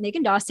as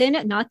Megan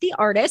Dawson, not the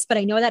artist, but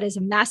I know that is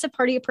a massive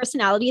part of your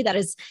personality. That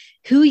is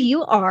who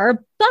you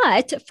are.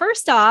 But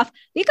first off,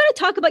 we got to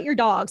talk about your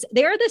dogs.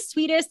 They're the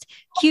sweetest,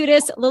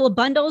 cutest little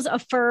bundles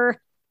of fur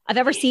I've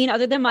ever seen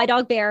other than my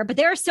dog Bear, but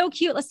they're so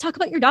cute. Let's talk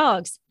about your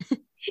dogs.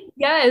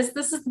 Yes,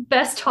 this is the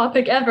best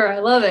topic ever. I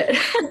love it.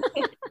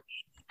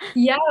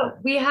 Yeah,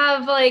 we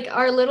have like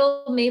our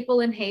little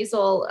Maple and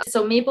Hazel.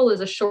 So Maple is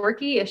a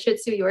Shorkie, a Shih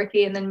Tzu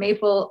Yorkie, and then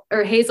Maple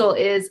or Hazel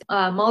is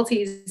a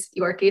Maltese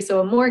Yorkie, so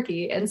a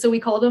Morkie. And so we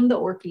call them the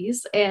Orkies,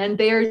 and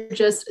they are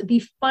just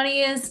the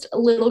funniest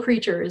little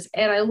creatures.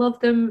 And I love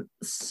them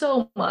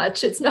so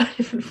much. It's not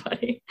even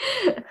funny.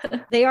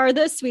 They are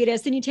the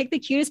sweetest. And you take the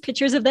cutest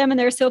pictures of them and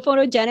they're so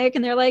photogenic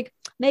and they're like,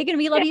 Megan,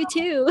 we love you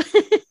too.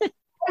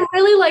 I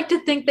really like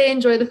to think they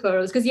enjoy the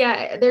photos because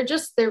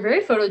they're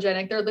very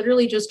photogenic. They're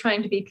literally just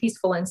trying to be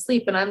peaceful and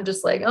sleep. And I'm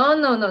just like, oh,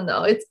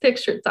 no. It's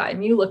picture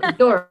time. You look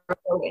adorable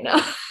right now.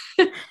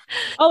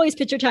 Always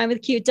picture time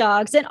with cute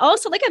dogs. And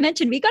also, like I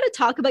mentioned, we got to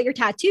talk about your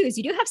tattoos.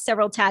 You do have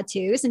several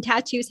tattoos and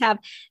tattoos have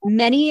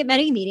many,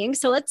 many meanings.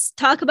 So let's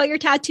talk about your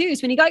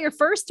tattoos. When you got your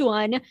first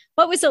one,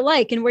 what was it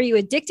like? And were you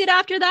addicted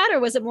after that? Or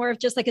was it more of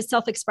just like a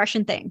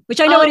self-expression thing, which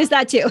I know it is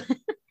that too.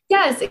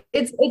 Yes,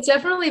 it's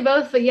definitely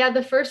both. But yeah,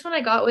 the first one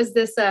I got was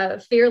this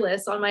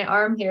Fearless on my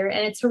arm here,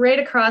 and it's right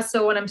across.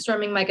 So when I'm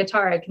strumming my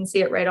guitar, I can see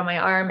it right on my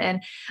arm.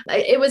 And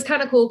it was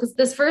kind of cool because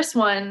this first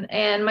one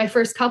and my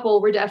first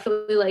couple were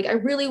definitely like, I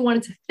really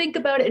wanted to think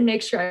about it and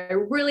make sure I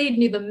really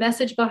knew the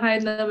message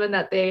behind them and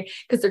that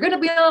because they're going to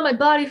be on my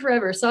body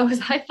forever. So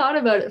I thought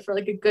about it for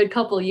like a good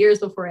couple of years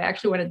before I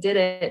actually went and did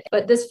it.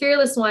 But this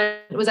Fearless one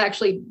was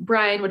actually,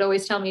 Brian would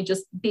always tell me,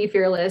 just be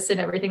fearless in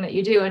everything that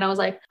you do. And I was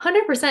like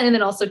 100%. And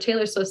then also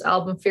Taylor Swift's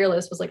album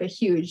Fearless was like a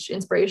huge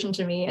inspiration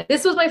to me.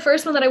 This was my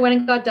first one that I went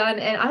and got done,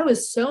 and I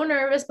was so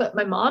nervous, but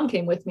my mom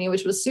came with me,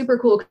 which was super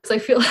cool because I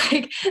feel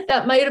like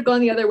that might have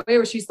gone the other way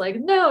where she's like,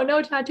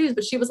 no tattoos,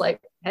 but she was like,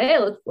 hey,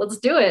 let's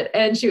do it.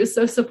 And she was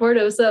so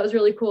supportive. So that was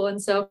really cool.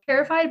 And so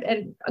terrified.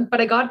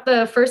 But I got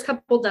the first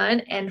couple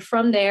done. And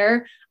from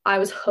there, I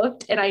was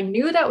hooked, and I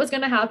knew that was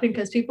going to happen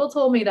because people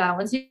told me that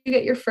once you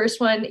get your first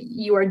one,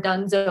 you are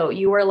donezo.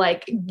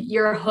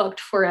 You're hooked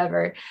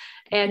forever.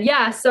 And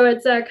yeah, so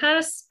it's kind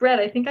of spread.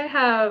 I think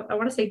I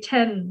want to say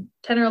 10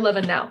 or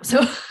 11 now.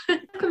 So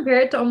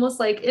compare it to almost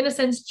like, in a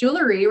sense,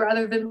 jewelry.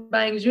 Rather than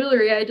buying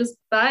jewelry, I just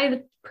buy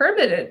the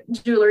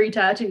permanent jewelry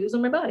tattoos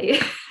on my body.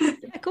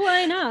 Heck,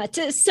 why not?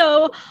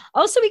 So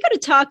also we got to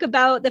talk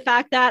about the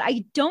fact that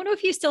I don't know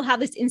if you still have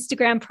this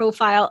Instagram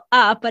profile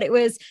up, but it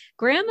was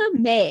Grandma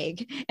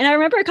Meg. And I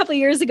remember a couple of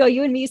years ago,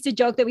 you and me used to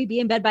joke that we'd be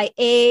in bed by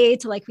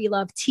 8, like we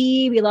love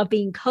tea, we love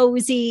being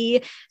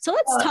cozy. So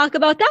let's talk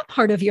about that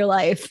part of your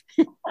life.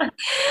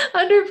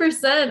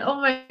 100%. Oh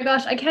my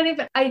gosh.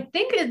 I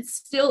think it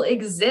still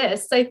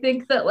exists. I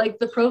think that like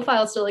the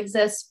profile still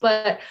exists,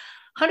 but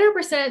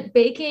 100%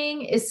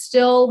 baking is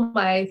still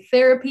my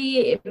therapy.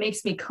 It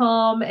makes me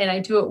calm, and I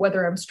do it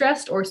whether I'm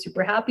stressed or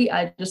super happy.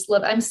 I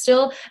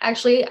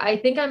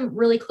think I'm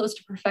really close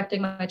to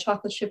perfecting my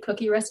chocolate chip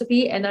cookie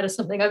recipe. And that is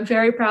something I'm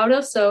very proud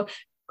of. So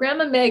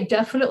Grandma Meg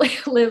definitely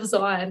lives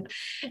on.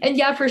 And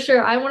yeah, for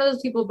sure. I'm one of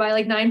those people by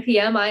like 9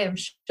 p.m. I am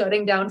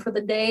shutting down for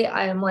the day.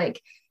 I am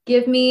like,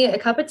 give me a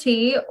cup of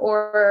tea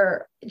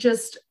or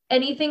just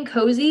anything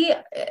cozy.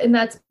 And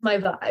that's my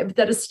vibe.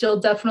 That is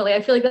still definitely,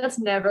 I feel like that's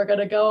never going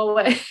to go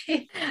away.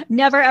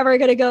 Never, ever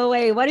going to go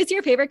away. What is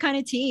your favorite kind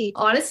of tea?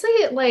 Honestly,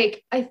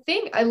 like, I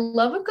think I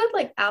love a good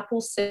like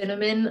apple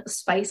cinnamon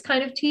spice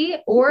kind of tea,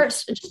 or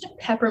just a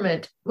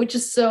peppermint, which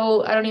is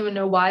so, I don't even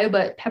know why,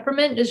 but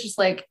peppermint is just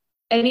like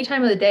any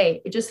time of the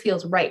day, it just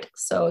feels right.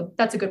 So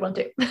that's a good one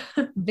too.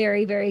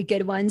 Very, very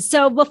good one.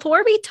 So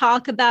before we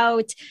talk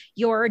about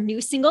your new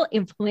single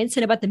Influence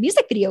and about the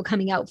music video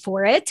coming out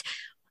for it,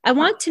 I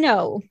want to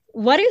know,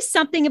 what is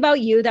something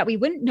about you that we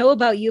wouldn't know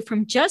about you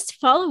from just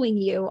following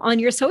you on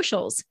your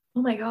socials?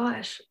 Oh my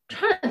gosh. I'm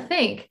trying to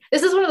think.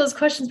 This is one of those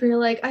questions where you're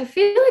like, I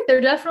feel like there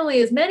definitely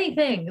is many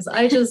things.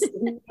 I just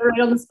right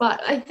on the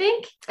spot. I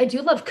think I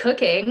do love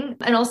cooking,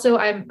 and also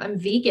I'm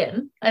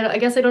vegan. I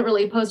guess I don't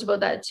really post about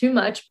that too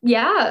much.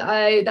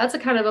 Yeah, that's a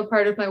kind of a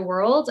part of my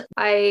world.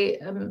 I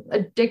am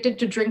addicted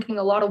to drinking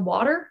a lot of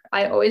water.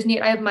 I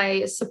have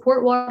my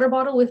support water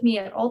bottle with me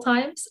at all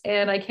times,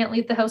 and I can't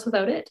leave the house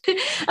without it.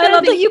 I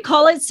love that you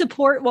call it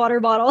support water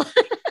bottle.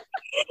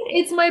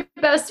 It's my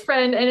best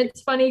friend. And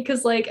it's funny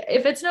because like,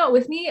 if it's not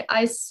with me,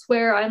 I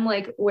swear I'm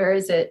like, where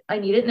is it? I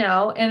need it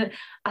now. And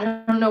I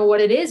don't know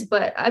what it is,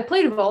 but I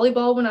played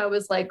volleyball when I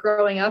was like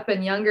growing up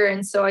and younger.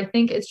 And so I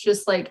think it's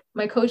just like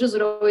my coaches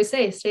would always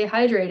say, stay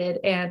hydrated.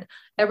 And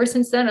ever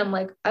since then, I'm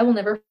like, I will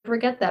never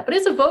forget that. But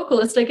as a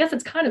vocalist, I guess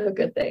it's kind of a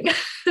good thing.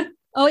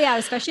 Oh yeah.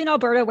 Especially in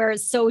Alberta where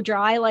it's so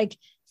dry, like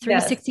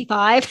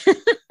 365. Yes.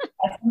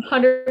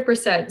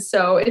 100%.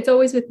 So it's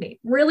always with me.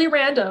 Really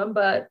random,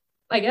 but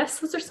I guess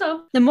those are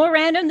some. The more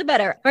random, the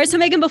better. All right. So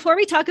Megan, before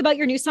we talk about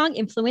your new song,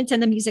 Influence,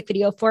 and the music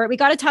video for it, we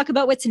got to talk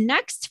about what's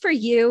next for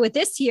you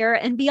this year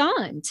and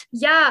beyond.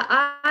 Yeah,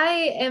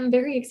 I am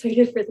very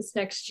excited for this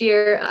next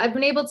year. I've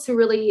been able to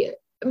really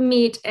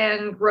meet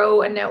and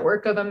grow a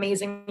network of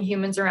amazing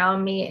humans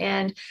around me.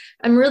 And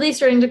I'm really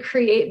starting to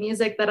create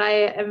music that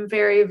I am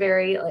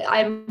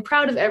I'm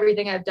proud of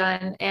everything I've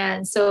done.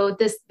 And so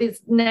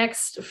these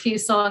next few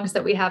songs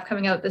that we have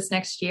coming out this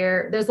next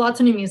year, there's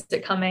lots of new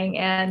music coming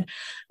and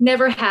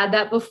never had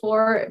that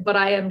before, but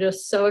I am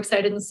just so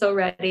excited and so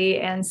ready.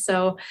 And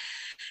so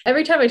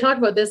every time I talk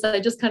about this,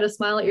 I just kind of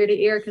smile ear to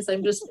ear because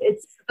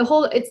it's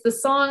the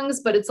songs,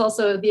 but it's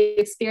also the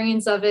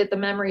experience of it, the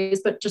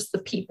memories, but just the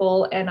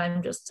people. And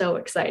I'm just so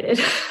excited.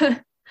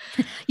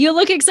 You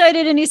look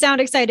excited and you sound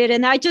excited,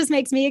 and that just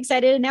makes me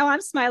excited. And now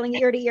I'm smiling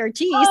ear to ear.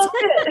 Geez.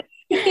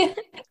 Oh,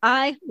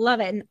 I love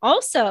it. And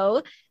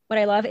also, what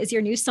I love is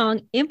your new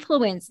song,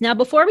 Influence. Now,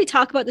 before we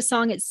talk about the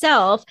song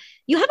itself,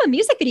 you have a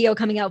music video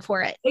coming out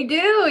for it. I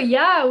do.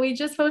 Yeah. We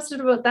just posted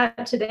about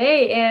that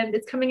today, and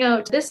it's coming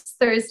out this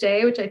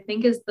Thursday, which I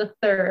think is the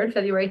 3rd,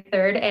 February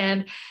 3rd.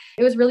 And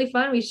it was really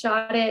fun. We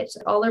shot it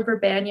all over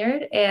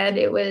Banyard, and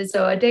it was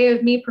a day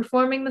of me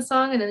performing the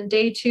song. And then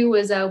day 2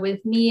 was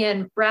with me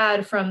and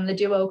Brad from the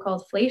duo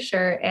called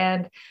Fleischer.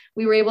 And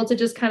we were able to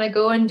just kind of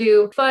go and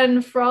do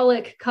fun,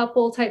 frolic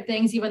couple type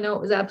things, even though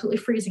it was absolutely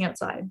freezing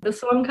outside. The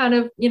song kind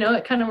of,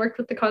 it kind of worked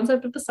with the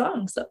concept of the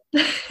song. So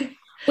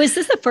Was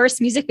this the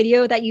first music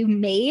video that you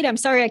made? I'm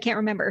sorry, I can't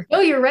remember. Oh,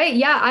 you're right.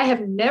 Yeah, I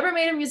have never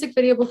made a music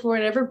video before,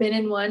 never been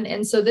in one.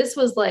 And so this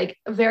was like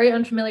a very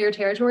unfamiliar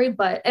territory,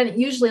 and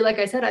usually, like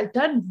I said, I've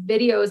done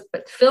videos,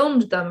 but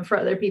filmed them for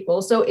other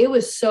people. So it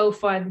was so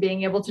fun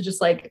being able to just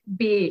like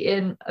be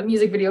in a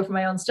music video for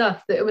my own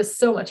stuff. It was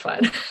so much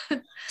fun.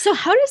 So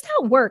how does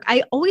that work?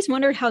 I always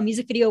wondered how a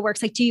music video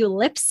works. Like, do you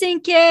lip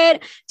sync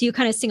it? Do you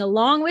kind of sing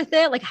along with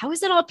it? Like, how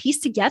is it all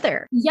pieced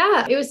together?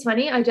 Yeah, it was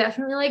funny. I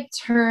definitely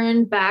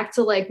turned back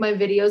to like my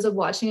videos of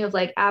watching of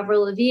like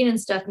Avril Lavigne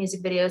and stuff,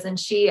 music videos. And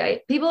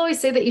people always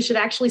say that you should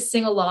actually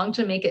sing along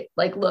to make it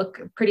like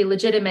look pretty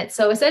legitimate.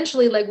 So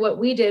essentially like what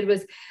we did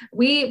was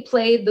we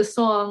played the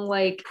song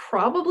like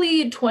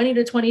probably 20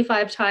 to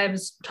 25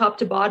 times top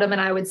to bottom,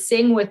 and I would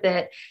sing with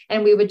it.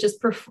 And we would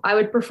just, I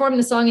would perform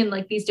the song in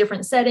like these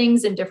different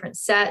settings and different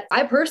sets.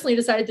 I personally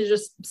decided to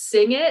just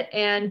sing it.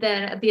 And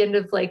then at the end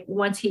of like,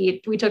 once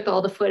we took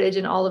all the footage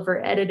and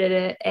Oliver edited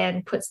it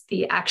and puts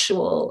the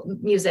actual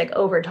music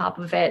over top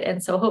of it.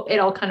 And so hope it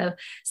all kind of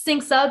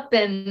syncs up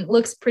and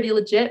looks pretty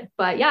legit.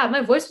 But yeah,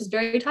 my voice was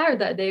very tired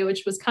that day,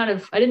 which was kind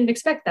of, I didn't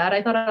expect that.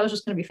 I thought I was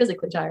just going to be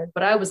physically tired,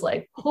 but I was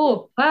like,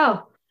 oh,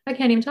 wow, I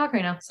can't even talk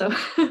right now. So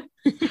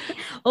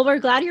well, we're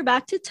glad you're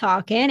back to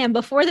talking. And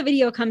before the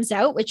video comes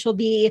out, which will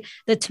be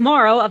the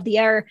tomorrow of the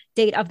air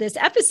date of this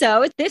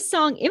episode, this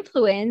song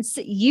Influence,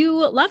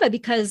 you love it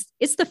because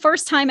it's the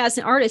first time as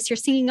an artist you're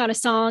singing on a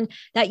song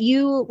that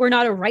you were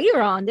not a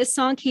writer on. This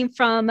song came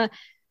from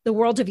the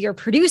world of your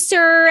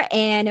producer,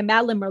 and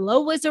Madeline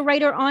Merlot was a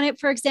writer on it,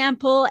 for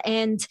example.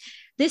 And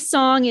this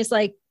song is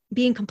like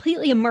being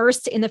completely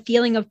immersed in the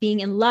feeling of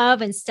being in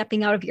love and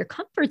stepping out of your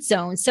comfort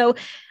zone. So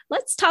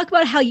let's talk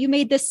about how you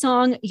made this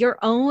song your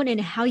own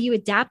and how you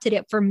adapted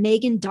it for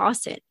Megan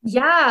Dawson.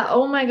 Yeah.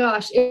 Oh my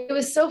gosh. It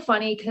was so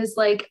funny because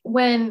like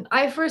when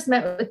I first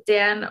met with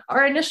Dan,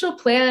 our initial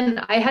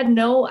plan, I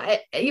knew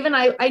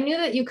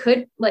that you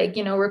could like,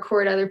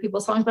 record other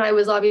people's songs, but I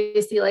was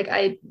obviously like,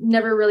 I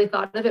never really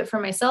thought of it for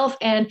myself.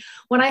 And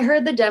when I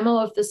heard the demo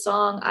of the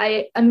song,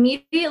 I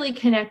immediately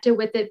connected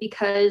with it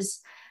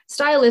because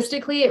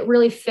stylistically, it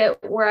really fit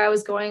where I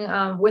was going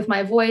with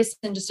my voice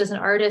and just as an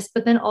artist,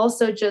 but then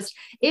also just,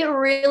 it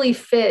really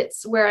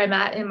fits where I'm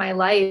at in my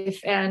life.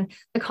 And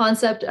the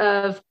concept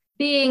of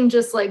being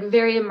just like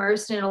very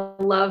immersed in a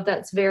love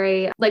that's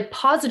very like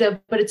positive,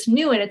 but it's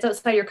new and it's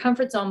outside your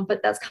comfort zone.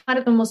 But that's kind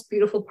of the most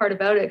beautiful part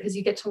about it, because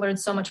you get to learn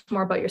so much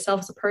more about yourself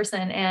as a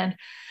person. And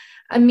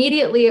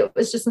immediately it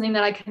was just something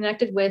that I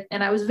connected with.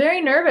 And I was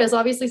very nervous,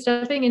 obviously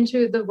stepping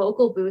into the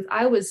vocal booth.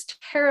 I was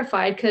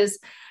terrified because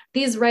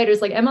these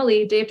writers like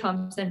Emily, Dave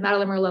Thompson,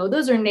 Madeline Merlot,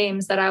 those are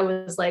names that I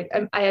was like,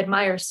 I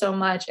admire so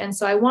much. And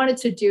so I wanted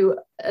to do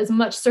as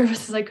much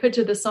service as I could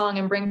to the song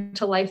and bring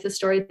to life the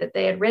story that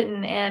they had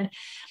written. And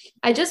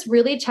I just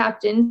really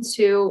tapped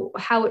into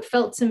how it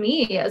felt to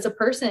me as a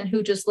person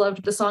who just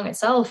loved the song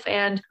itself.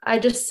 And I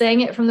just sang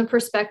it from the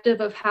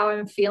perspective of how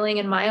I'm feeling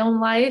in my own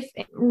life.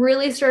 It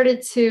really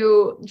started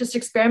to just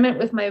experiment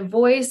with my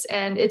voice.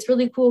 And it's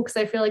really cool because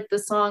I feel like the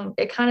song,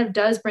 it kind of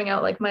does bring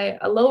out like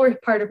a lower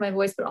part of my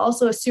voice, but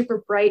also a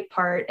super bright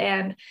part.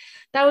 And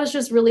that was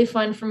just really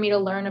fun for me to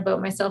learn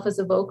about myself as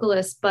a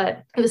vocalist.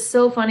 But it was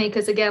so funny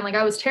because again, like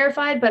I was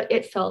terrified, but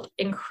it felt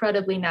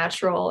incredibly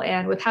natural.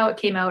 And with how it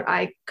came out,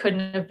 I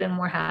couldn't have been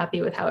more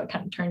happy with how it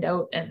kind of turned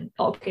out and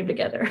all came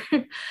together.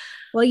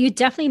 Well, you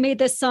definitely made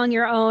this song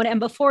your own. And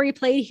before we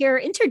play here,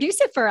 introduce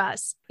it for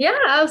us. Yeah,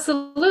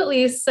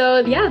 absolutely. So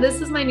yeah,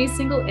 this is my new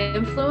single,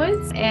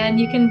 Influence, and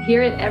you can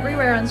hear it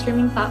everywhere on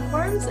streaming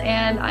platforms.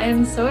 And I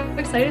am so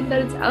excited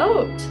that it's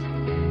out.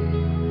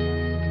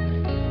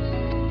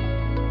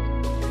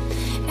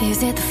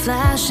 Is it the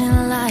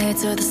flashing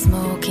lights or the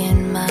smoke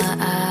in my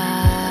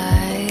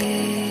eyes?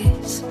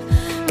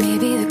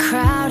 Maybe the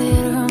crowded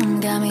room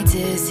got me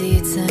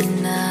dizzy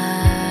tonight.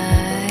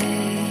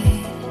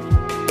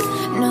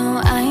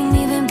 No, I ain't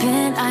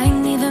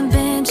even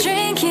been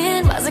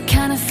drinking. Why's it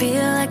kinda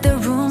feel like the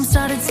room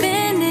started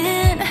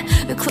spinning?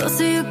 The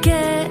closer you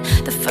get,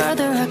 the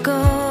further I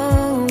go.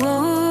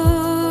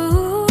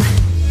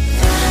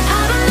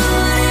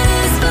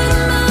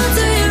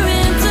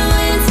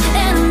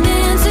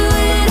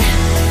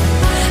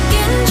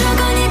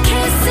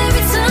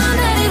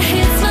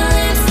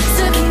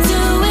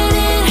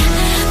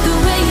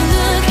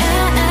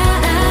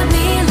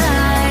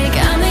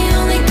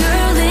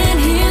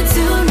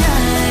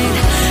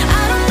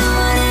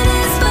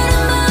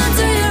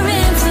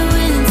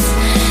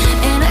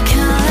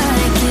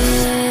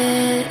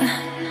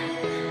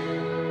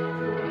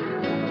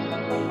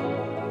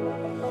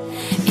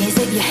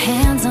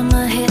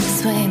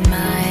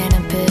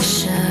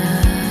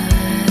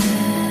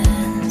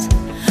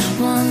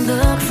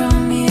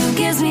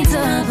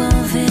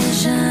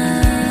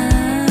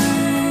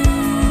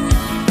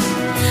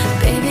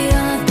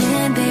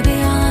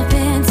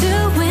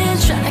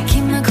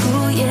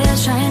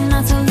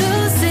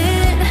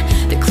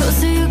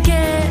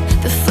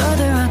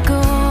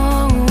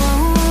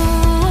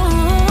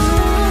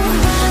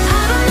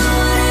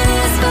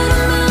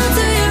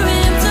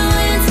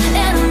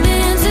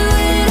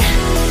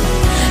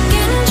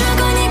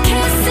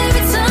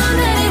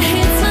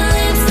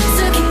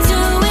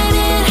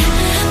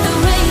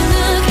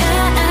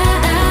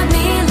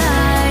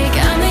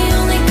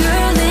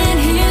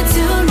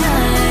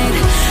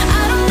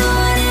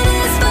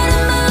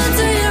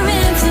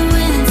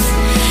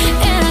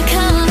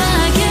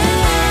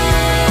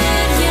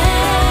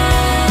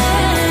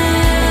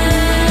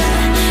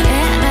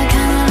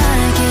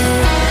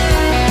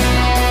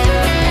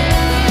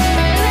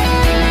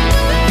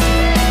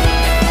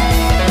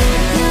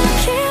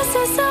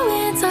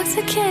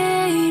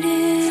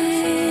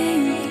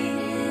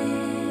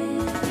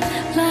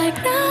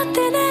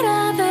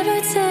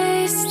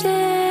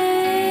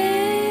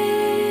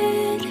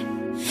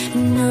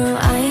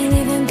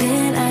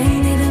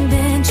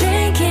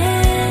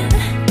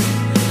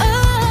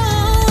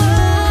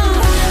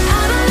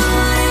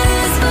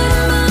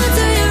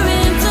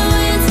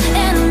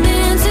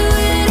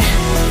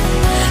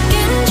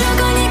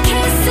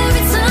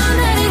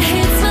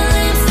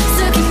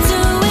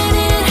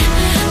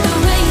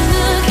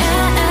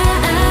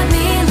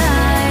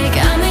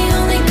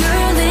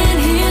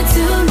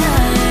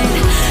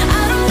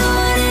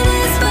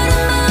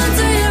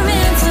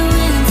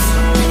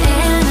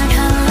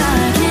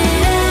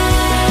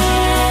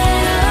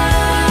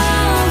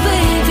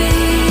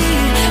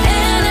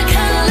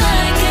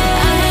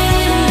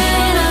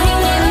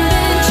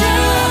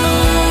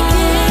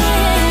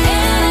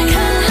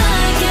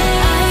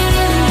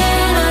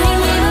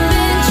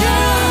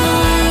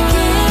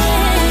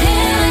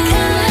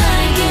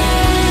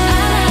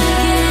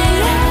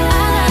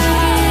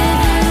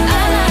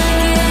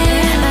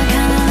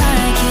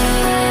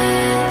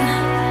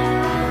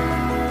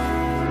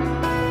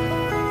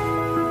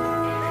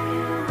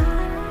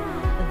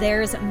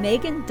 There's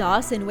Megan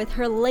Dawson with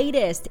her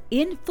latest,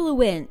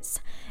 Influence.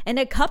 And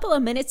a couple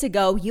of minutes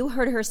ago, you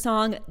heard her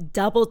song,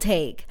 Double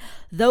Take.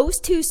 Those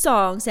two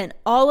songs and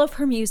all of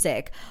her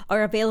music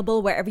are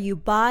available wherever you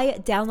buy,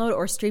 download,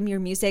 or stream your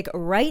music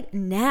right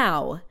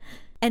now.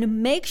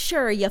 And make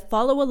sure you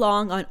follow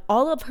along on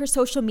all of her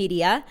social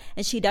media.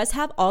 And she does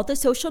have all the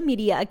social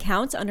media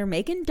accounts under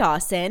Megan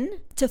Dawson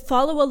to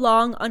follow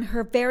along on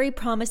her very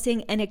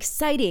promising and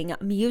exciting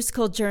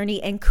musical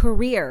journey and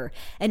career.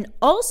 And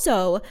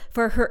also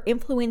for her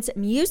Influence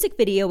music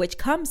video, which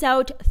comes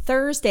out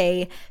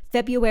Thursday,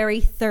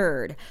 February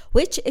 3rd,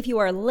 which if you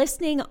are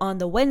listening on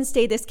the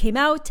Wednesday this came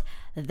out,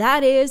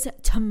 that is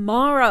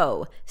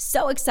tomorrow.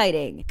 So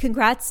exciting.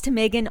 Congrats to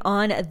Megan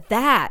on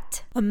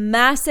that. A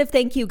massive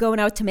thank you going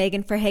out to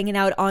Megan for hanging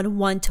out on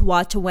One to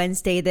Watch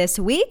Wednesday this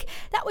week.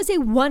 That was a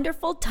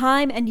wonderful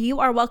time and you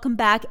are welcome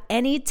back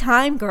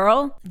anytime,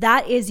 girl.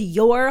 That is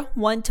your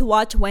One to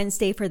Watch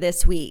Wednesday for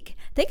this week.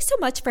 Thanks so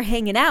much for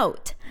hanging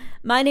out.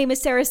 My name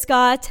is Sarah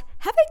Scott.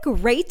 Have a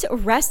great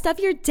rest of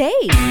your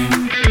day.